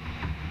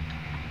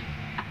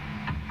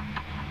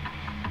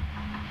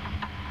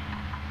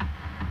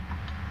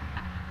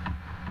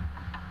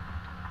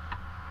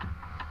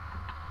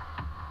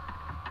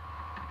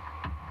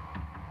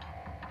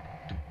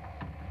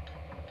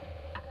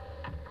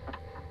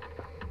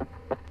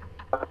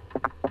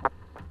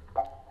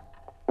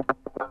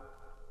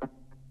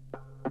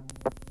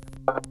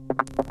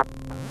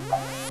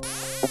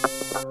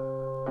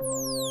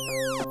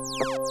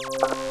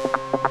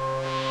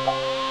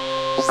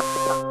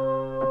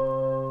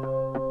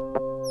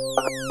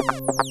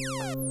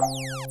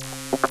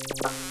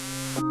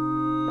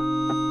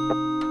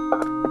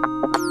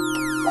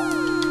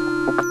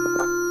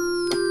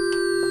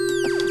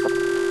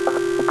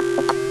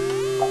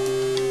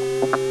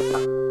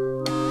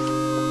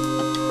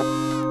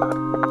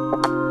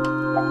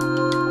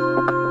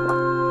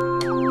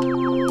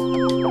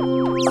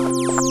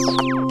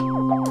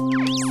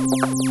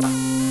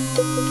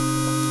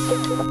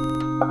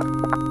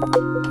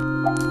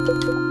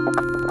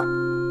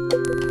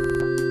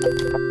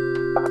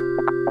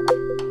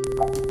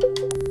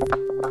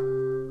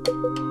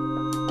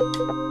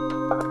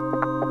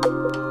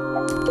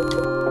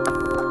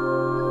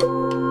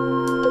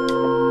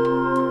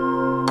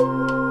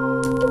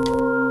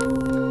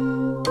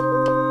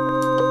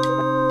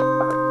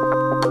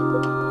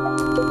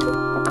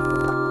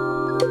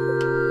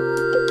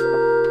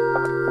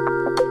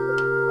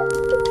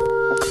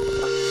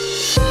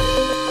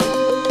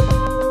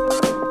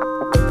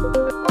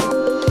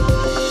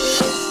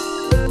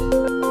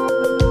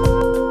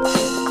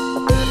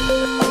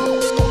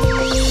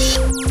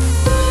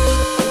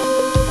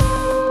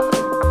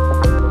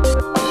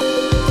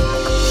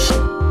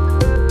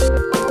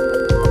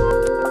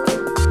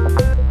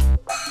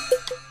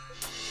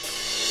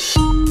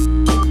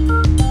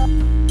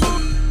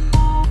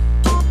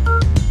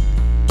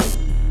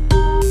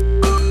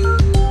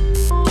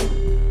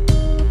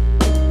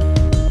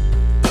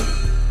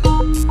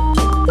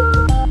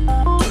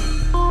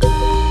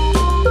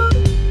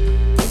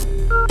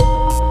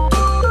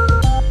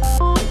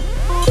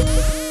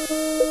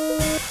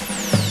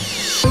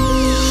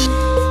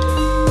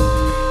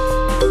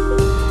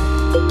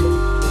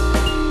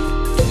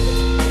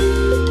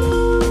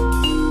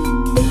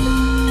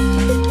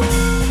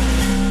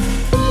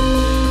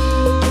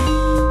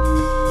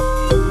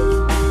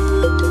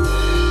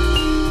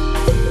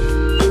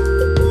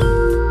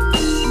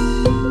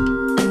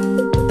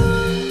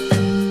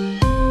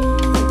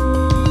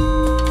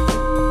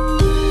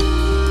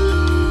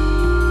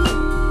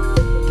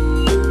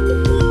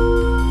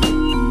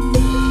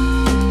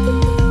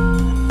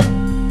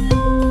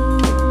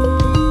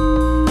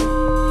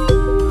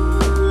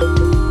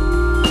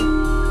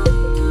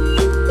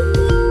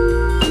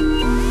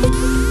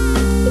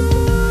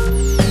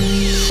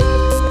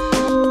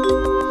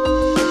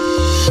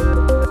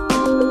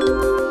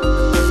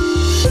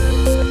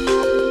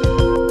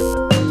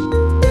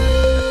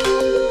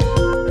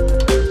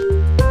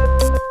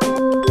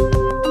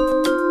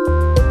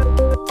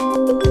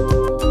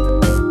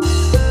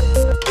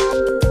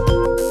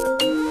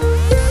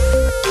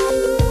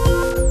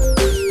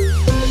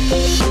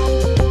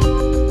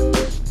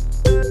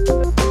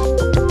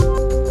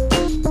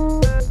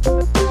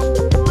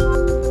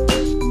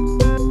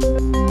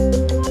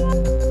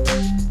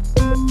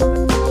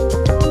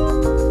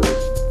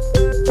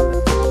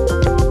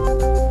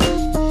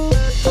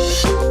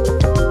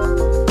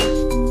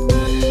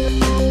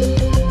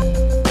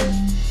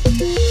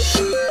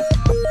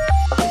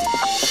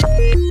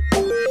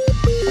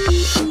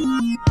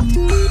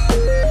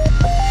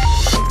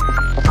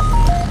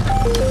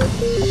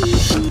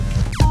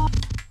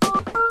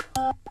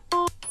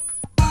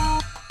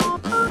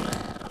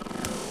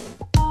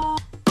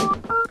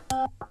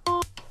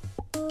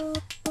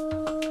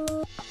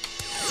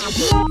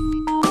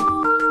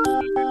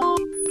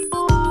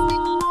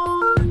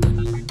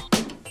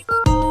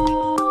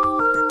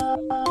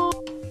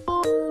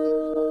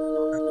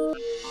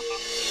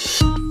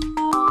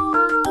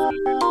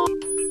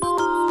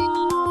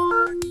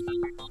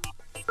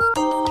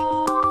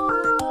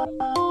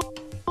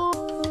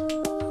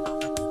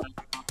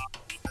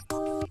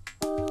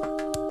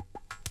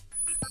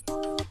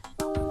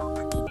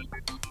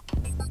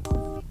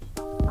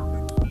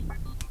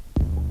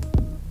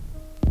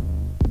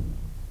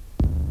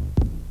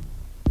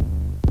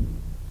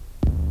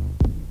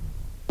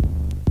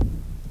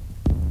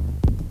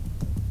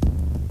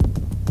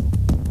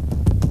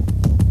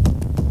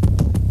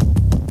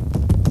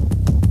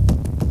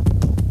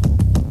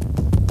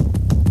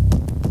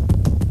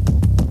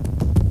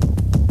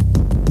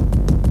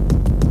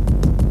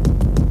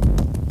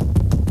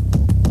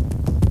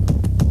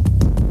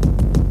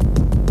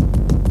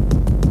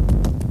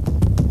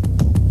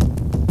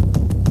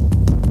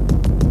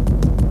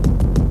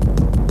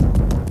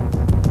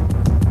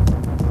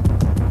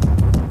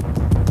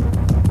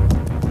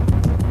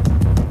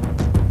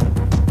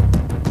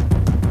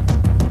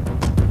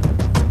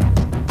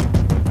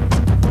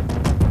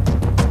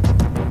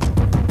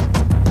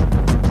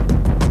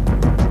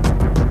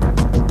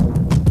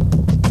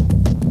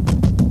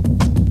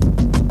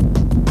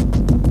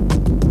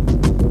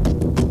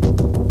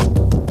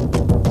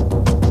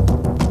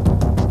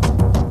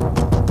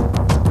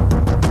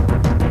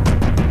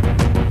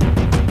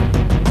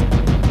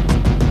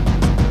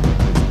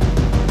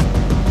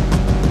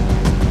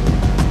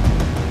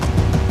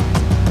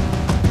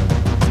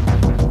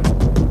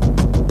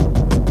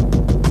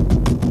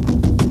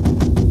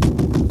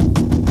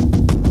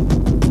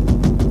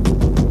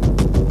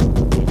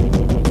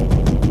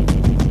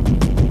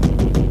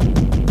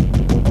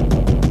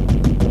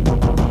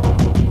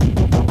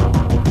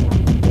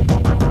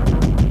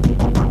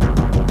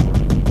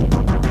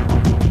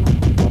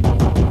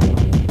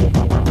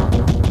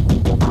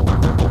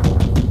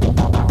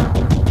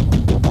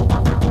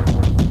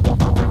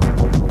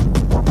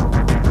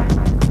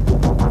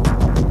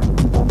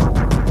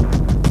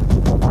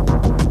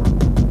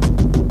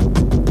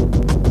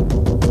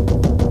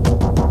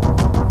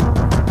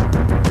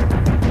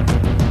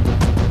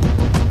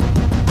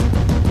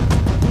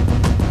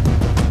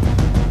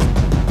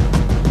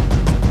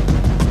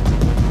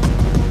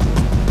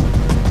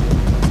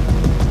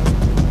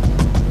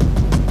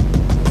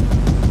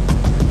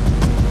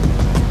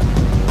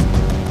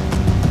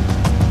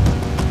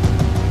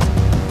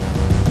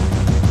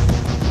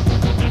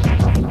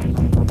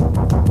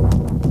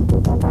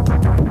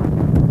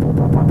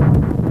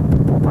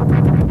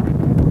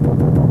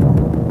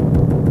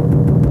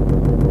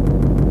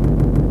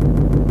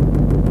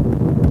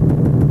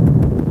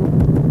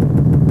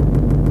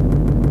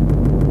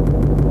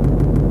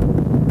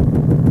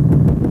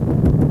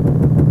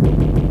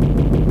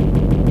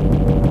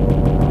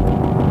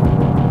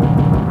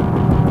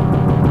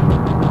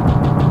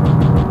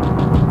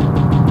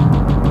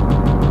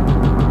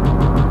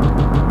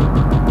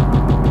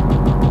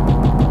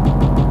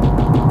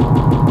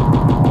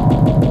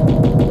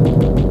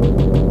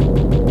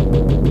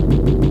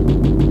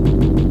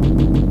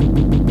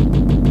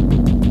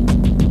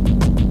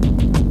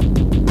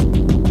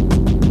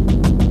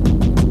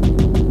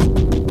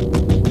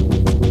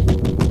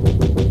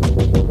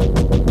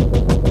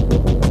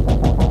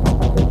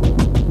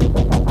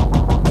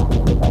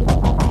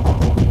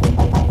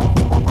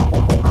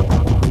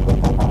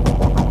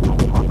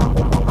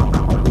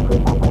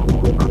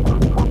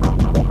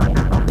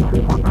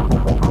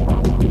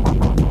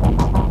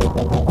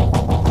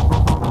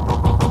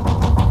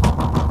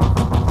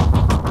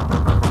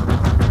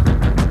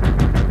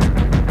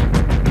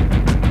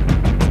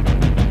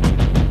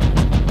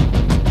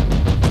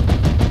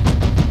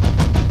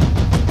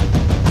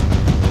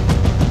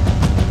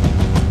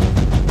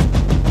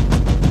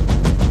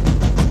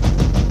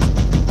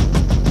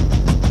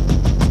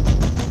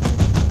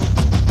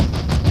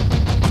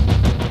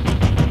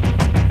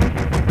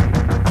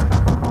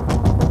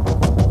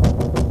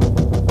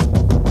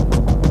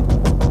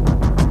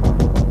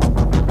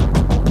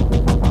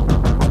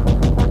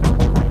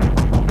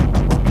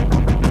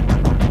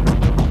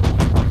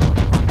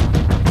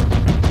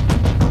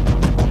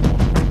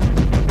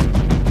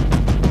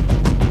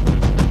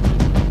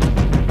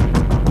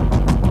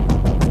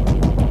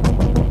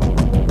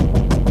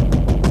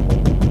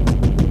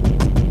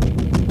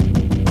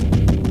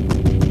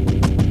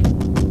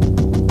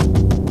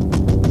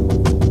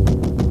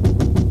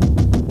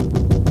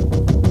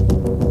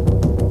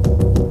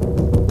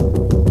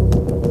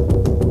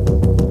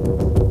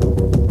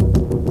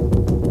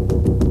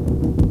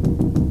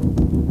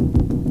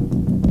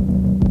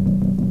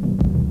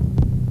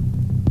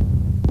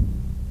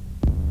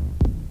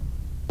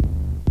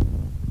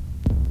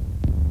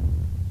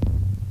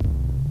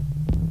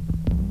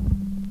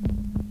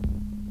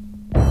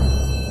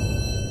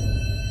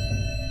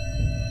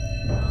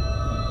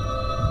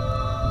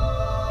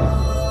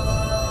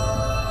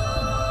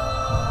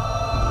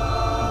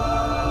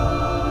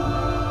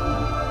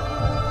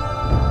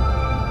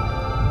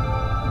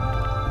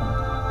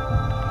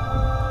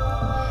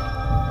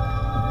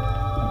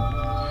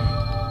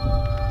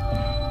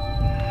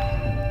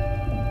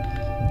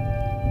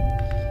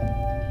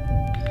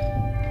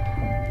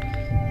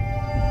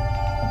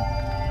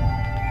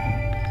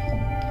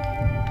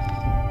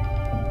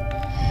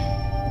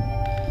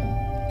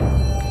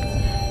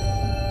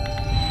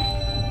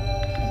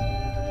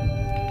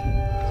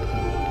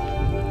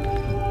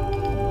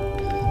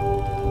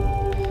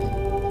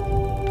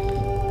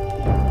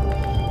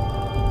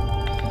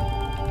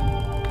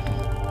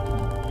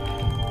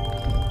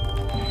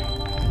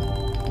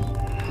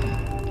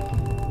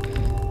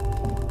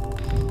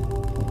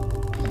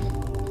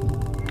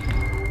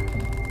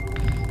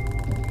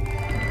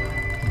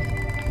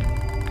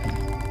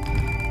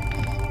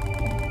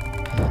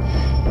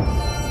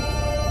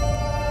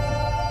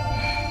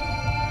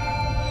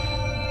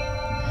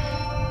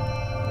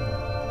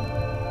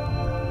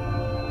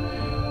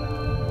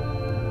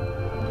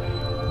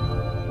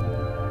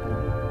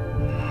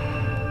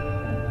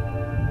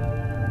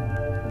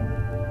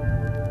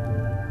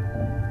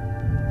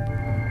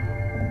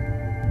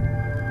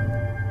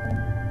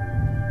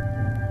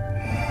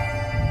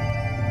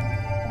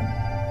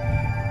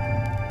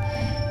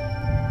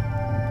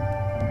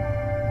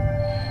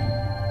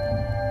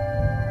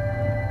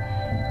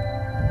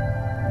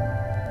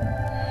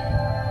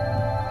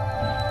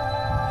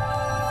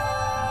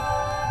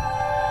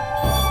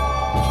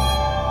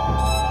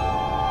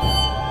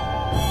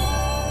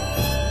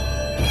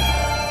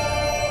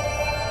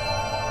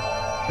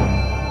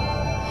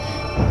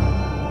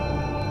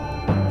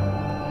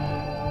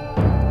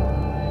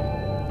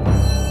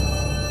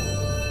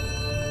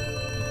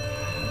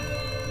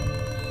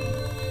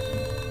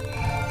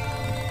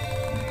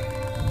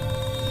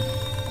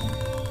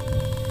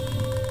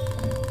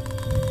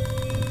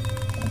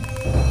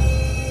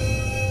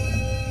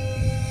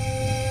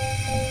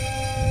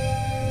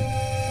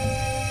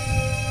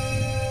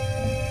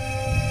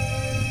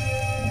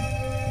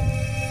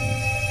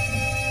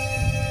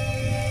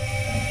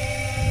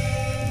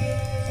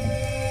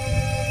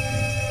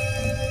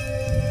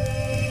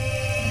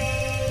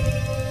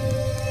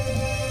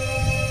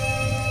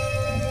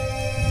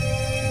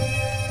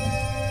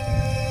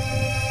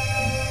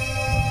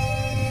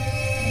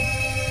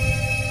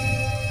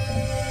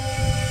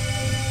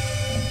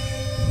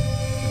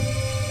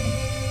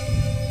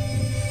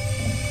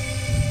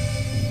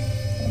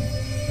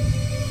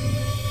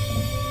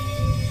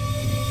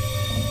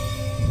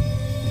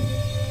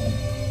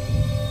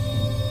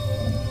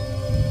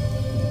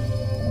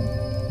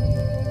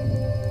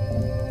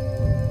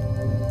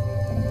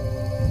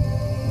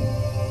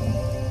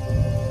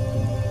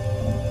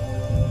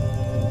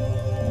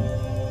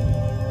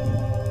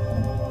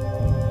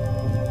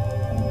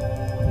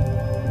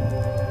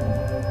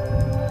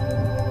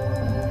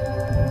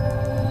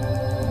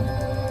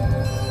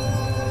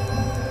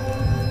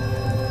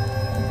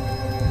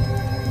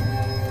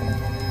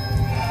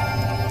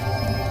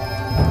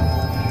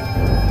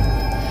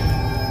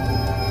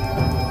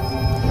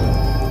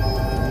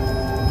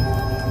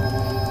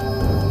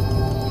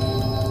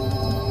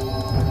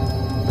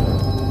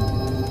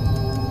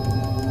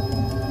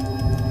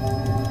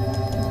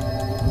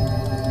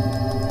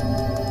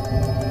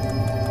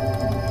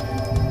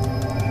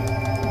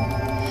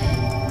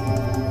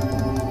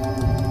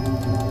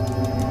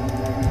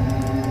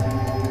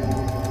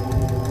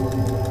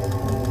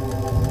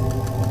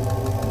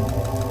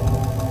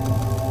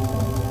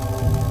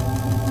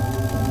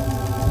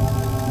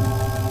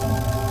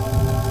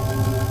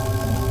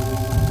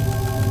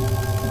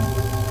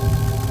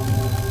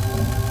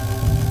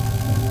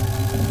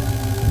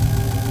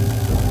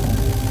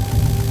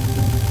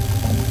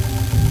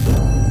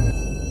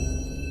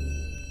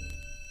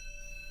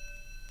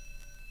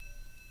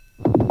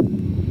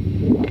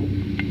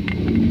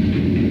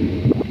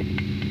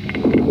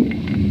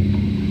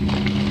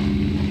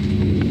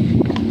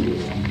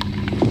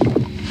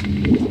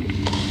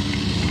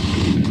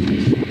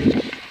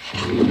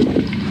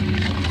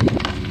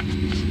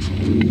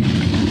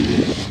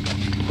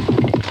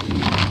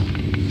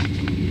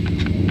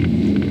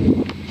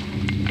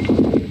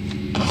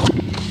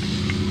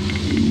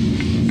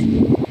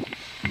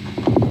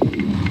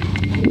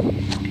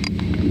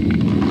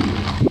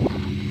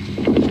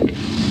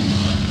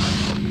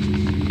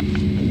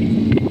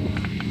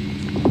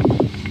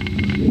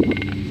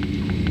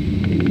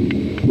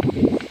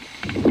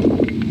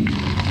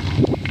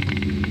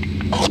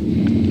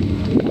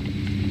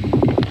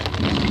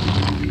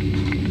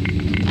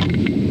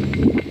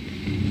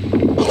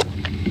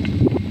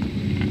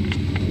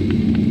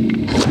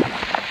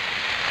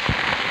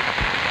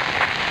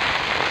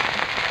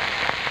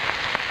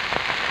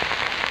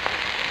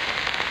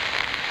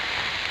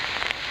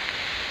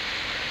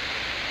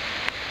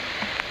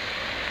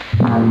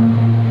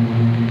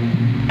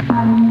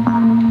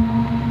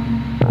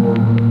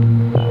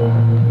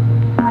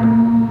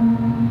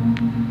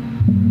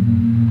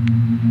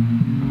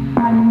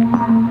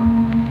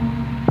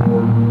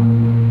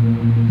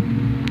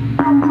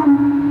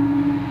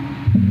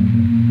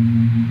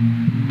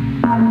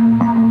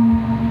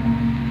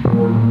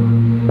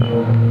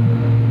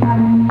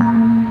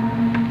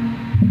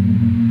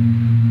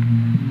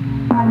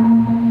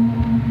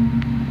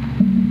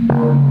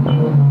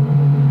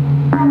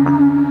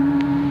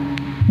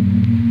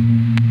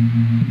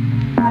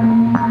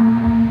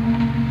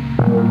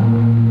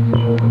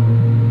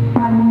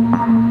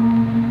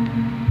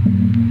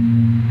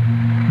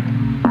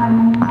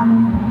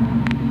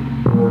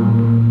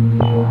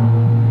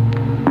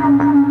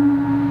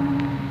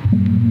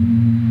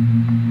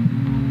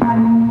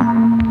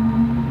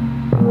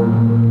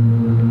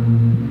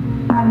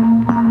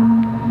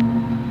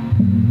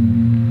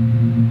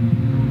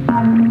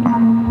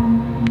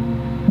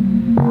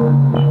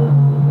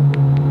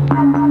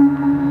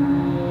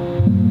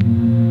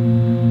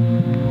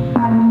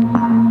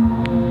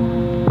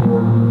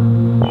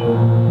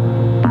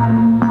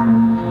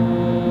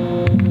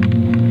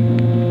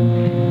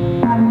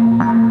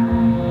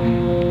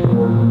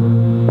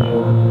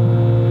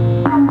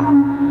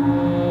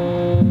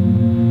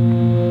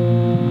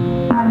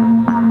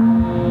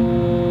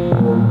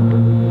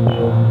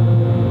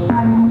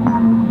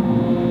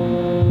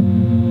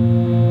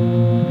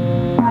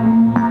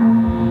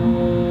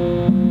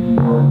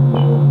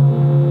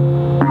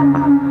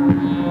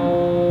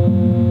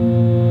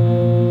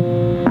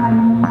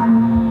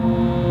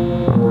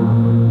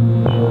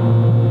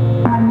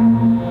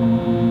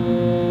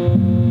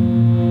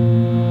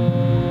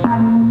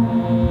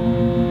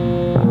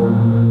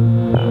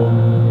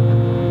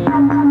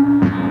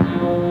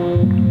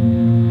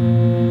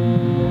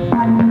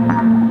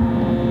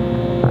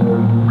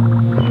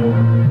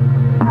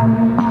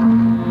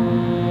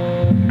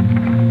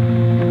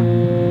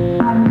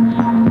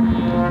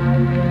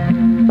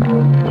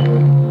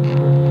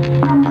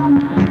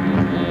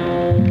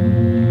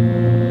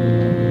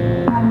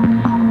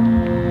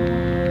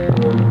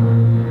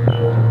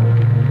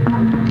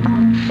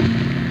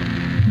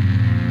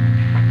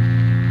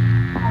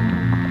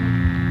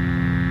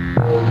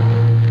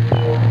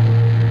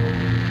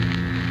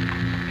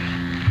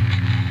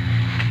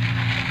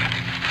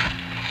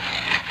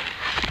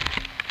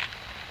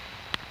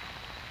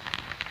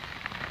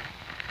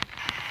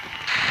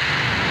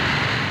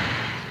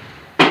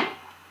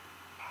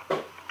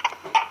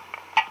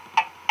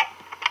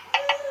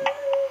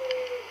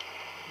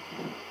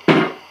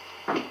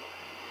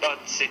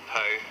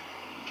 Zippo,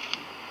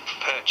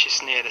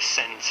 purchased near the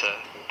centre.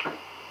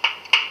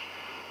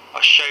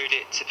 I showed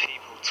it to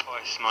people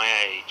twice my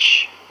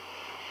age.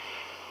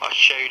 I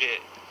showed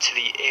it to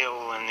the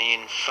ill and the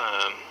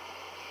infirm.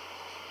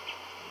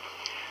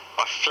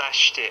 I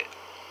flashed it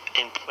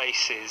in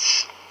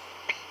places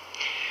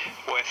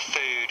where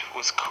food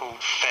was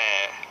called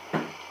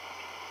fare.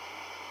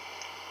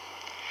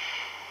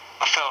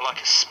 I felt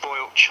like a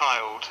spoilt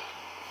child.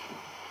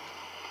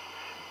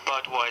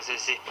 Budweiser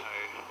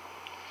Zippo,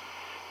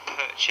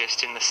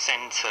 purchased in the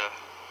centre.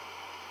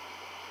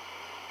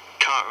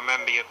 Can't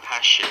remember your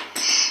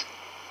passions.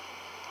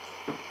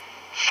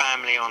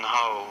 Family on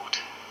hold.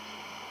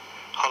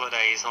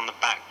 Holidays on the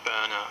back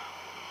burner.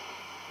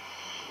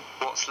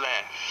 What's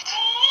left?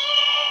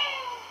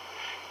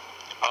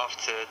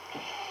 After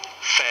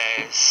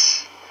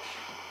fares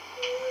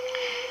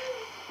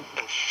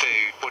and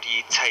food, what do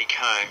you take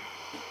home?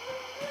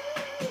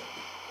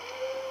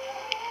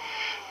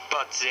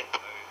 Bud Zippo.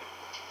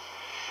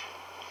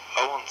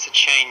 I want to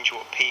change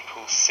what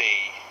people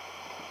see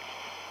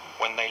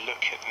when they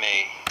look at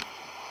me.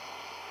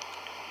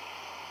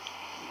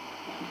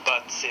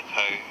 Bud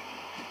Zippo.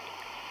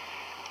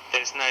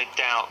 There's no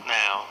doubt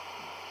now,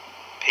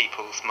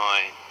 people's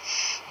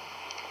minds.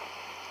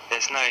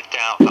 There's no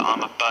doubt that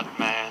I'm a bud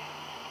man.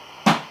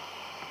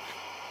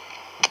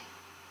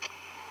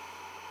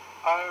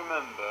 I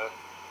remember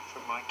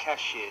from my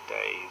cashier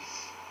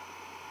days,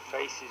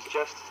 faces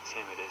just as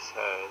timid as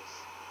hers,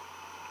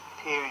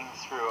 peering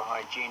through a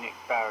hygienic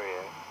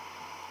barrier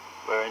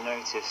where a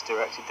notice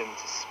directed them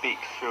to speak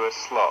through a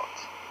slot,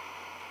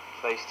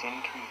 placed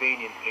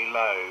inconveniently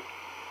low.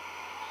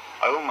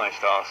 I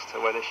almost asked her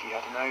whether she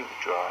had an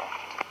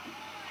overdraft.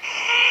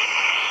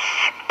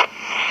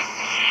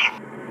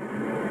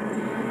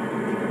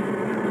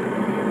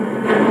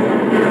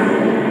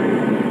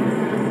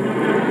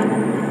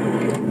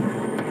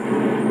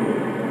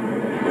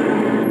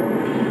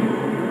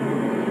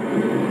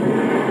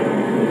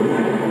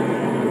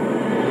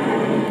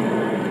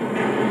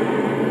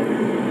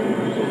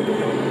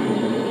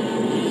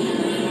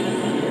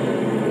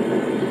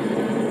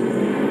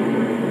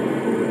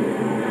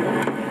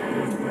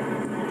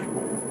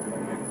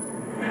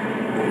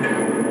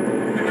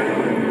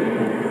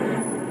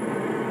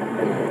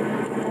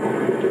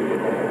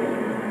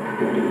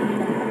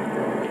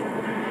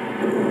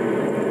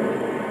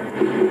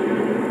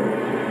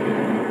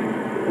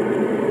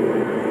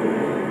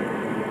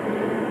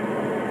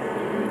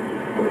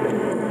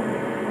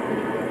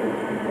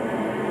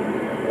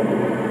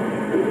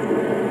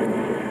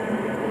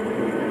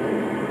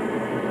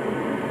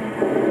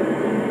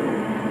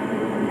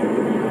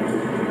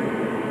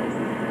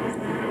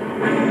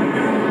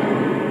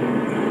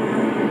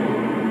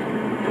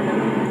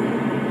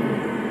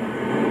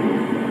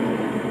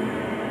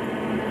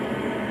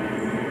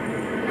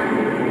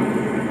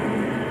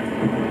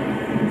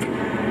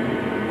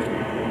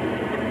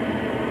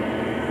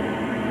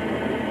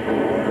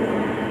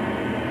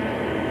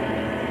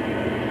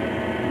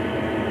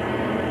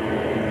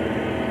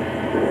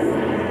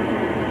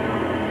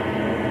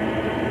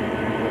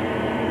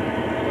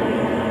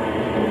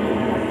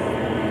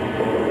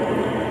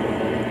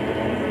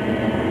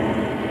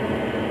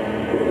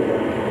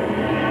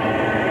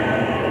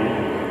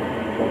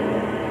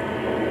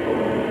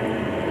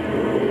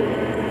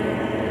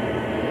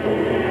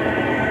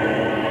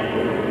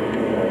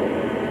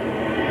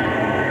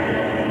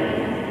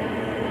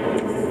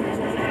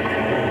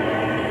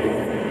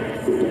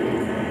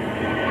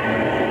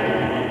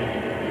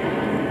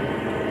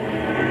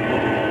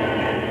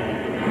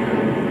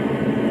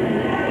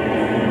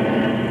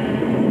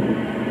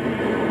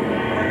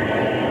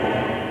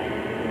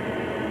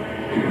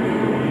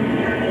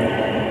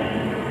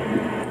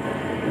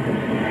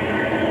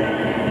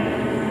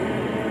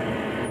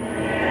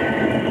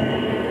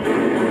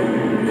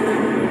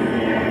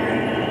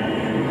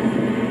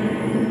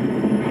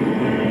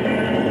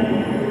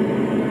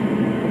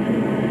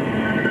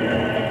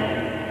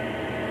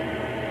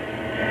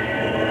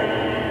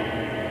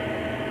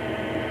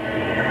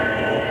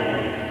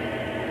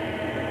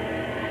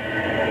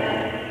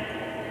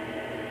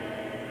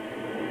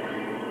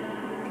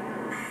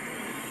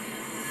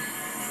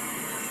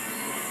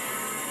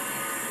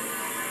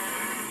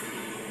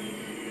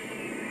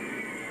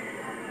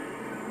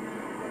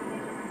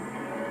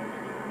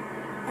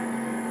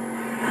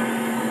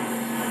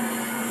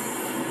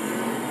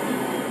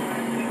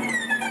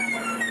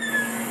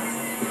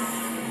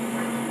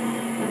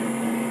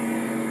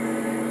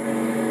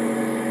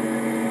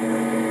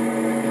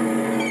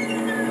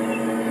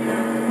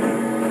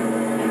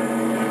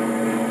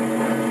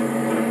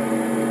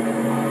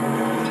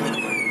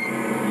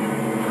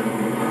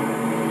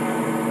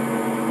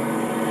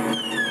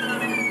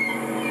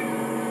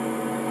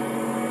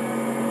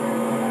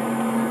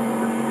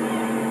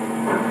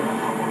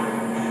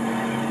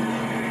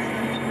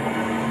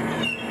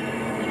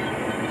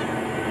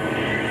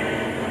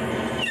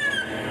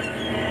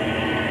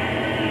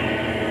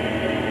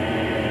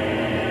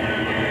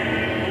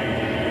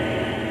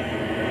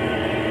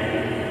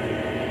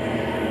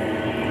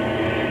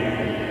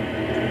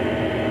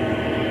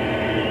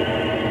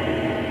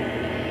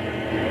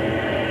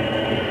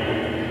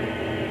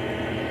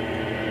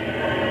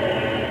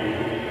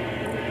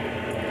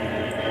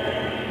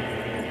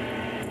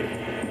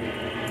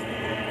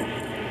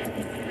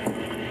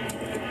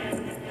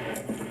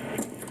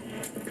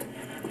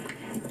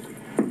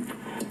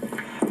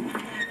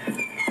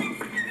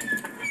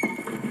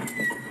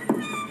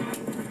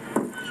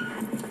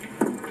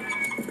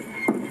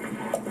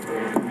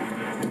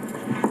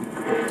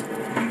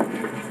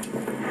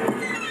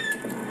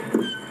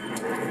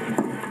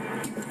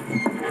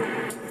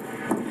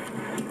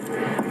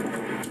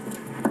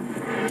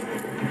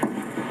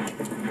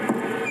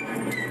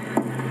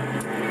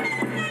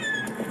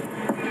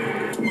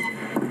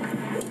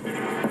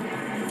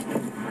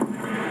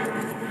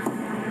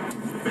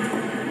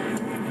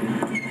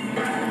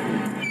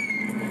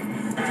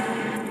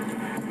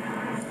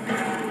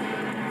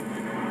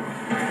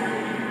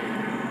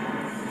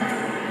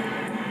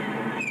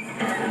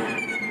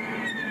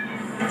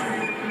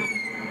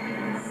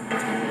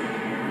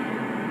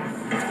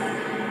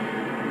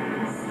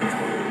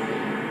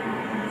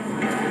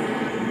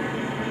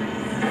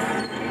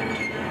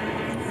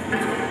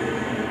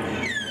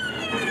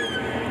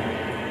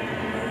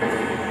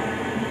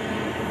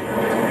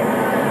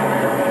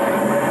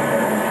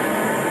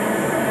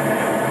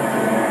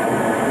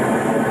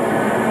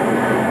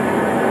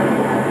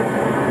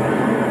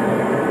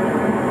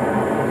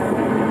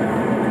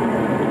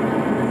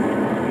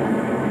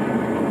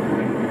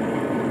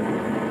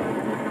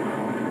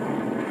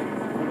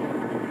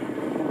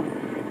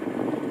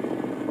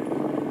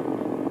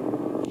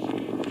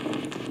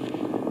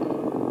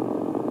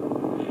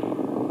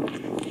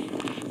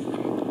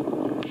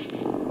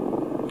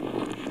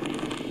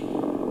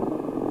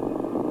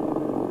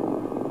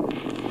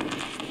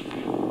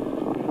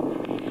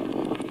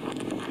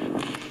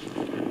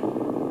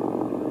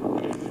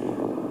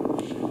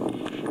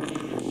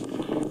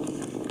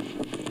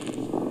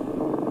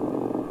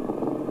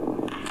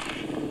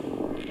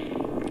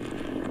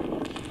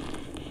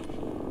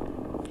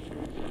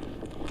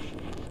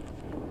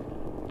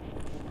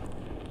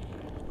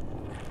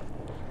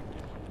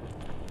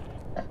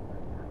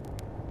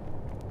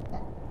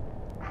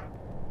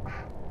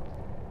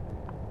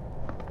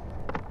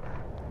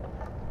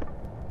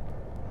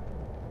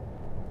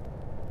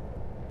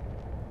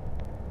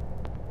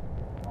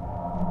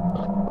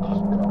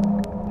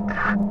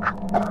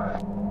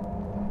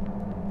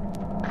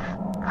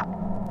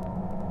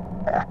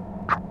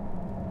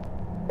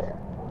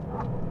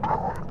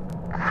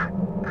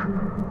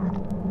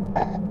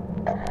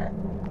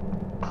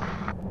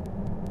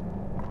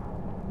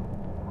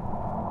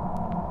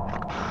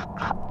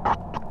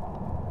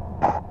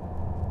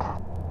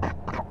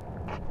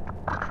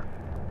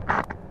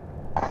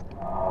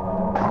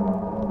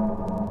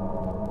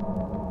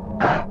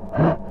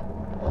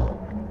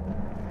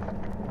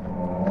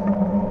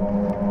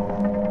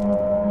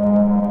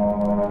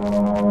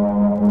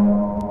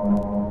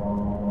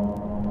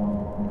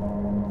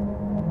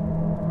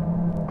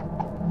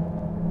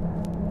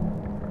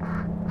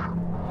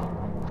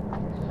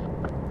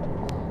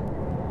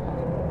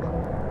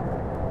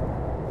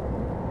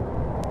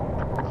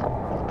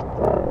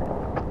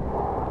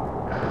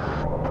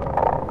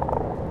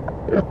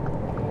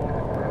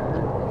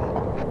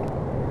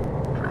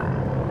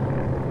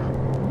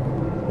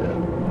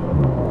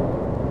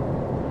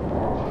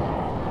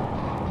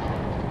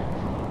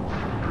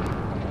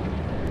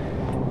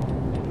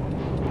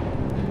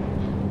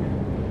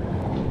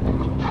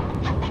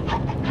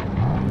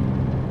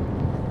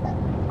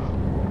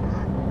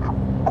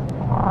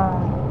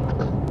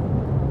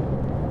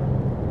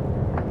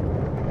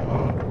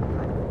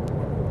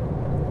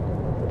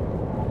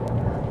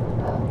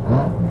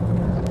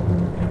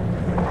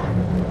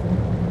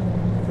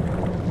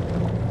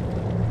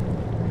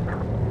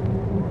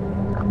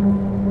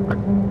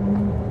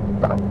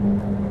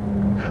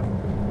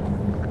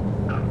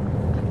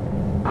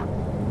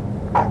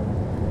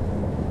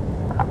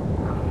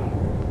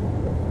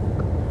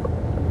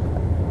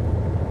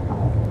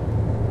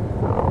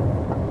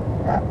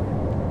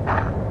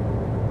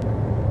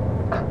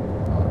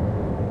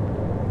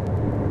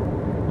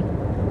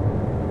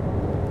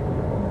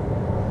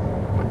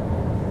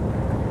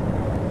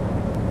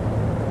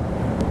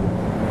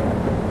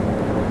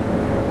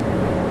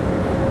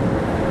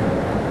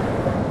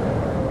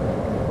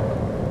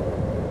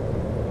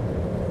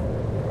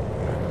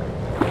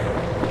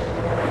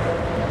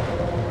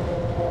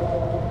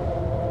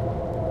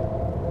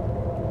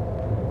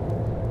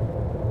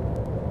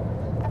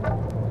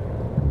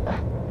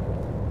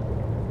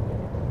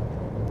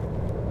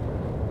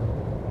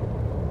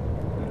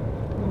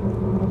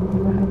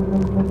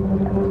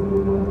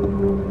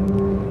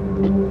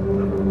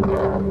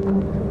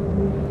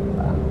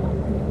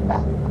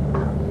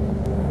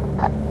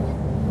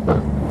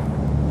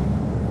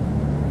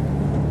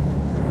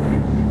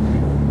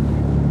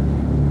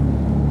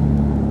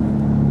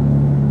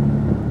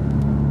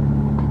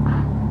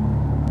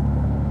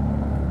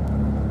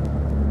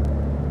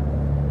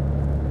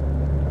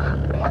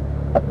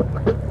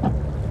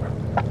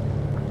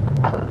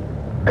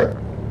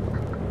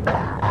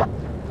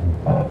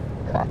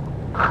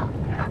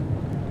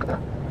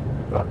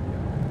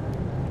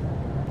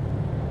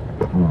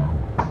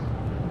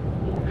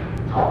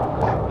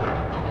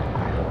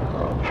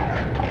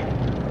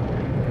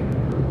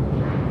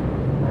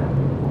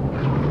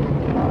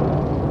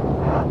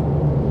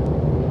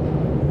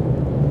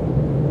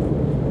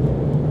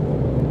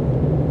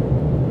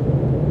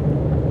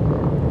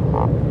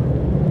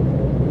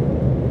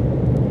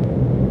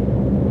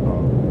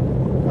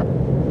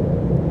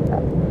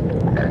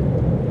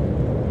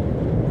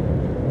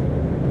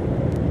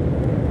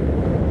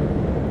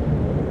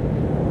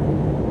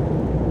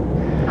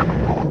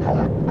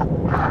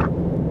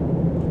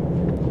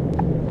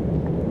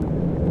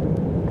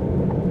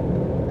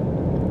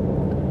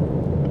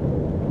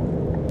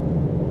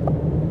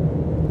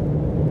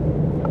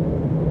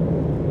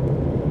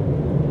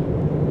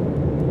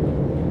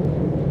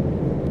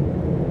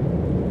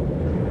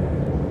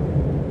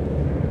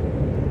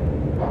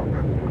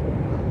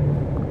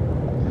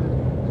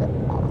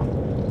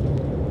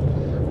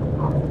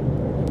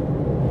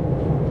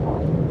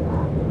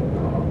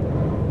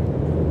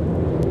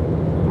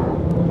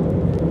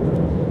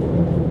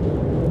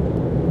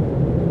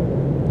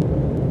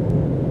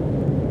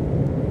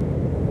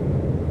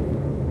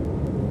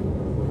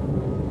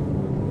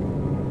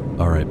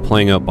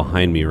 Playing out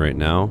behind me right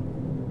now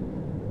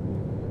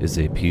is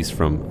a piece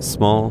from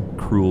Small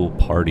Cruel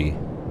Party.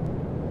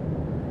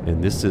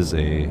 And this is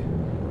a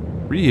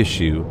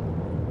reissue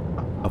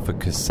of a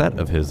cassette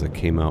of his that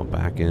came out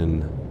back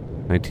in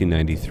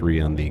 1993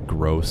 on the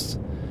Gross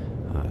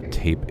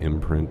tape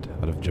imprint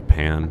out of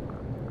Japan.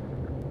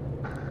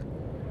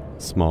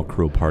 Small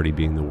Cruel Party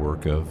being the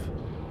work of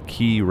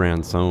Key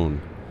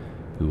Ransone,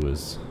 who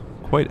was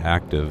quite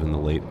active in the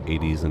late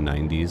 80s and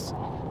 90s.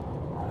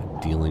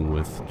 Dealing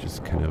with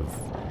just kind of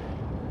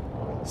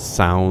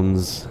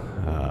sounds,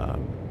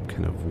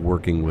 kind of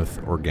working with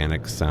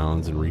organic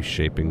sounds and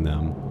reshaping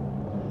them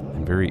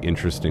in very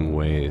interesting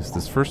ways.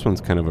 This first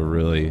one's kind of a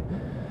really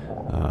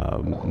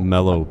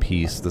mellow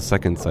piece. The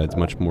second side's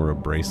much more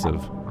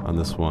abrasive on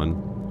this one,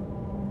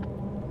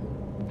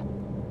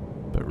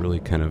 but really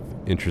kind of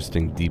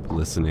interesting, deep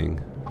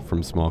listening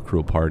from Small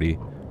Cruel Party.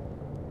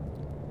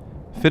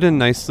 Fit in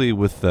nicely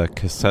with the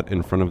cassette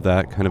in front of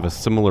that, kind of a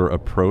similar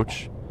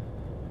approach.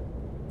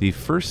 The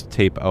first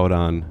tape out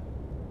on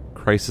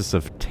Crisis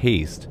of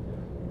Taste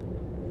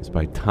It's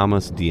by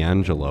Thomas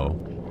D'Angelo,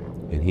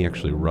 and he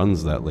actually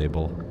runs that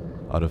label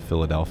out of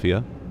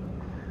Philadelphia.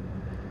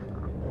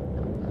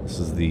 This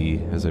is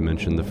as I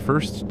mentioned, the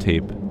first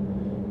tape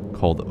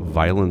called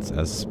Violence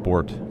as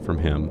Sport from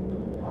him.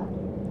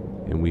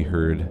 And we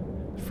heard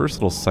the first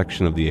little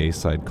section of the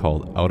A-side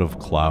called Out of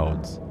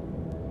Clouds.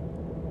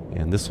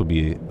 And this will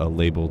be a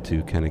label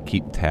to kind of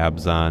keep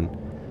tabs on.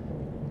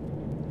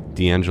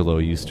 D'Angelo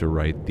used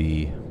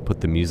to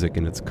put the music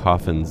in its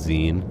Coffin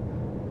zine,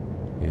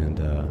 and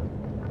a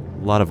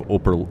lot of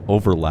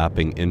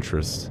overlapping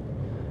interests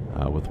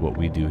with what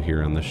we do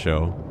here on the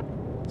show.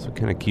 So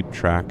kind of keep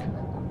track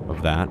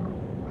of that.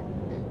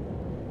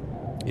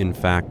 In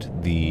fact,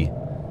 the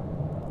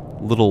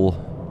little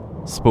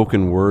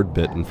spoken word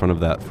bit in front of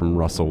that from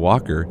Russell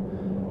Walker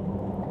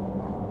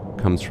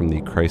comes from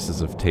the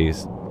Crisis of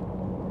Taste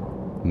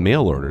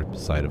mail order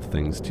side of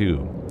things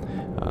too.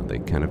 They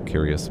kind of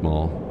carry a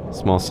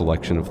small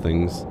selection of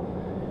things,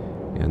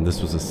 and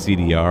this was a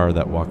CDR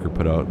that Walker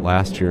put out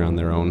last year on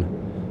their own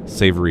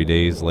Savory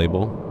Days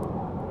label.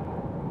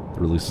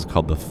 The release is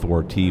called the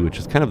Thor T, which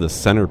is kind of the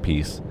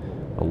centerpiece,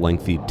 a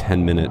lengthy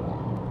 10-minute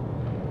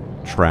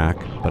track,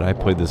 but I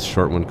played this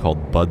short one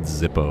called Bud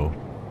Zippo.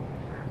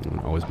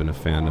 I've always been a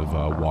fan of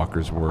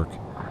Walker's work,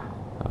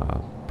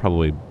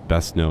 probably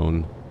best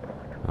known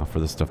for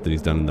the stuff that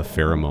he's done in the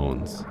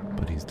Pheromones,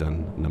 but he's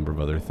done a number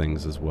of other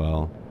things as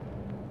well.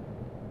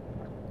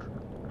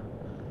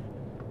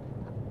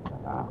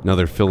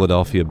 Another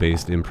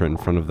Philadelphia-based imprint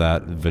in front of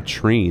that,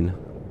 Vitrine.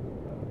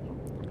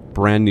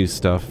 Brand new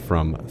stuff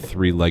from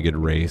Three-Legged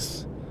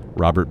Race,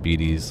 Robert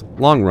Beatty's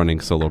long-running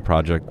solo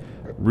project.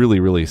 Really,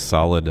 really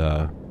solid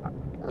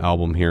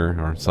album here,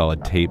 or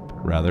solid tape,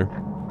 rather.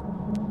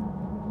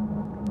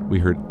 We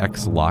heard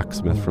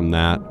Ex-Locksmith from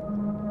that,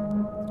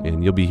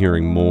 and you'll be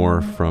hearing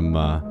more from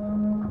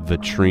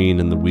Vitrine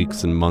in the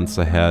weeks and months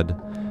ahead.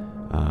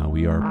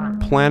 We are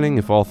planning,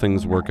 if all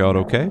things work out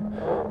okay,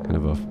 kind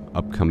of a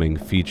upcoming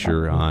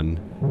feature on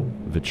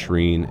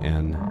Vitrine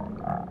and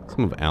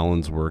some of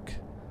Alan's work,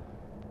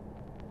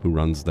 who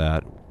runs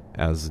that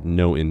as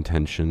No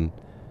Intention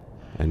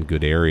and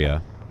Good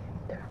Area.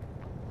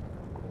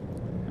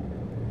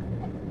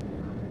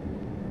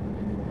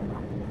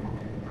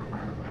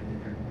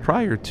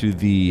 Prior to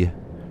the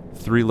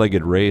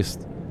Three-Legged Race,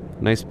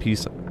 nice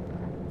piece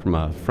from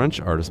a French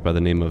artist by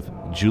the name of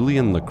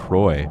Julien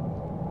Lacroix.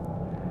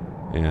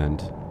 And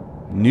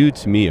new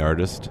to me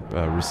artist,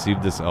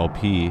 received this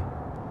LP.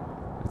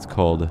 It's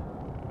called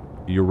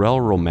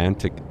Urel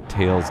Romantic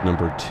Tales No.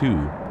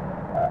 2.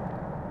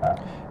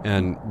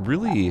 And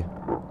really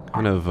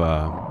kind of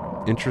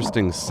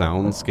interesting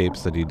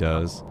soundscapes that he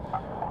does.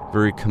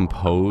 Very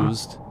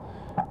composed.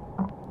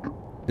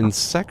 In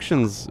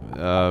sections,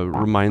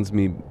 reminds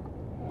me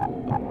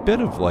a bit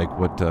of like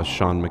what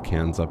Sean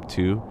McCann's up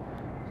to,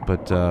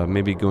 but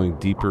maybe going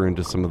deeper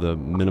into some of the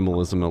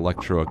minimalism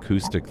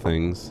electroacoustic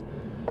things.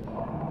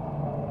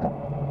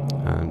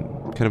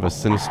 Kind of a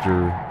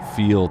sinister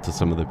feel to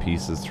some of the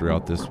pieces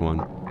throughout this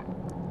one.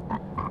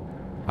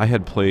 I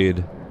had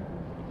played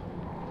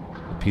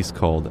a piece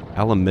called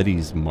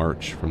Alamedes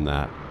March from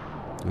that.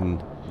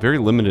 And very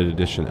limited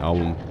edition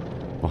album,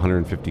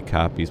 150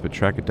 copies, but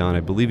track it down. I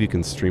believe you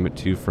can stream it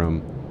too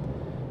from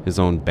his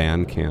own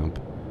Bandcamp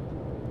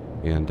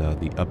and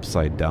the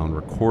Upside Down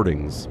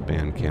Recordings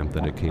Bandcamp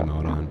that it came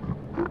out on.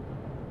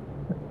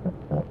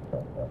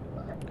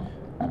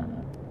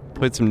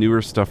 Played some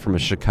newer stuff from a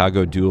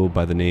Chicago duo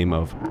by the name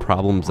of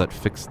Problems That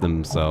Fix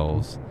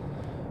Themselves.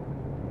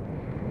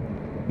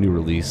 New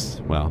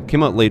release,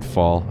 came out late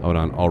fall, out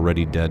on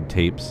Already Dead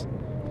tapes.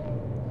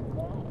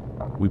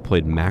 We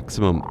played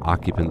Maximum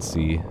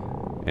Occupancy,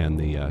 and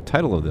the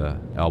title of the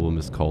album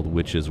is called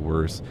Which Is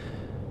Worse.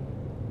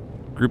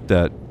 Group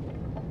that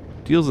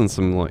deals in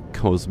some like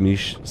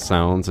cosmiche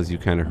sounds, as you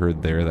kind of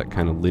heard there, that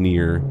kind of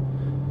linear,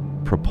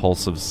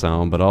 propulsive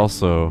sound, but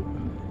also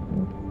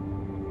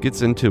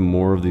gets into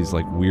more of these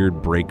like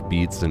weird break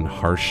beats and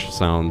harsh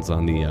sounds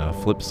on the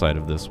flip side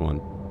of this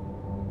one.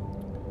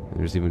 And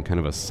there's even kind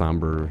of a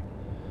somber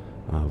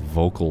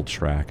vocal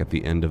track at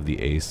the end of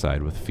the A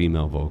side with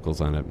female vocals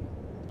on it.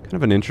 Kind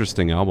of an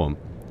interesting album,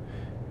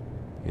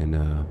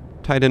 and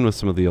tied in with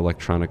some of the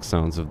electronic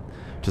sounds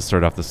to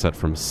start off the set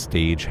from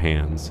Stage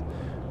Hands,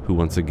 who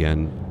once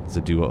again is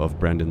a duo of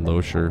Brendan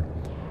Loescher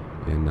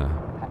and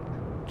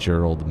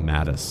Gerald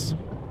Mattis,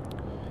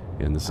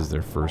 and this is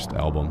their first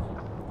album.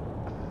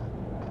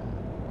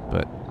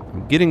 But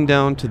I'm getting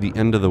down to the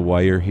end of the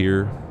wire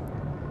here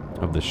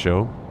of the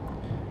show,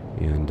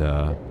 and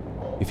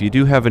if you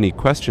do have any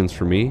questions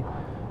for me,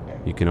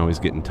 you can always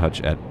get in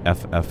touch at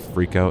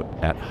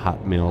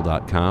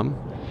fffreakout@hotmail.com.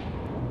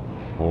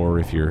 Or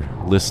if you're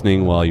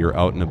listening while you're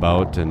out and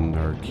about and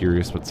are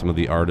curious what some of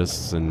the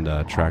artists and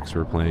tracks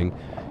we're playing,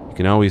 you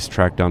can always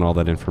track down all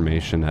that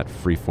information at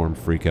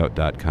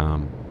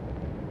freeformfreakout.com.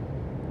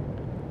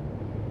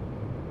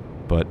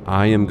 But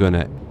I am going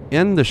to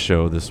end the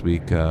show this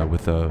week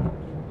with a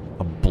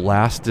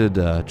blasted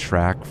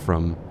track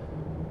from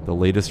the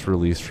latest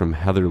release from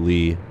Heather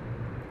Lee,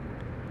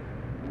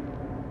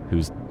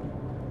 who's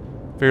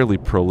fairly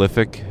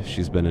prolific.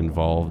 She's been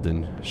involved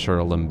in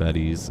Charlotte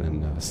Lambetti's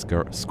and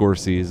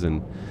Scorsese's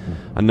and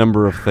a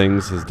number of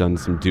things. Has done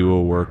some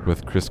duo work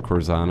with Chris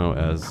Corzano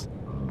as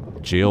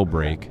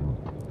Jailbreak.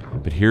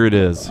 But here it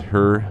is,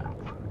 her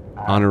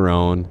on her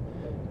own,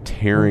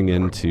 tearing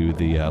into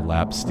the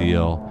lap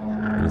steel.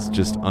 And it's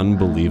just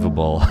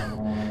unbelievable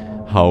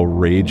how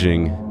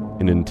raging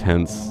and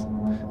intense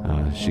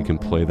she can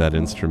play that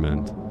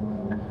instrument.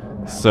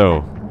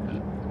 So,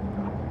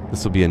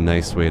 this will be a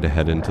nice way to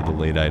head into the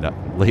late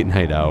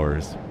night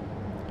hours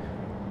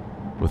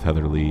with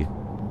Heather Lee.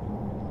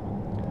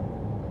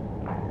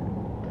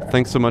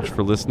 Thanks so much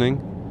for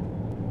listening.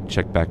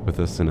 Check back with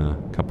us in a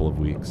couple of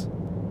weeks.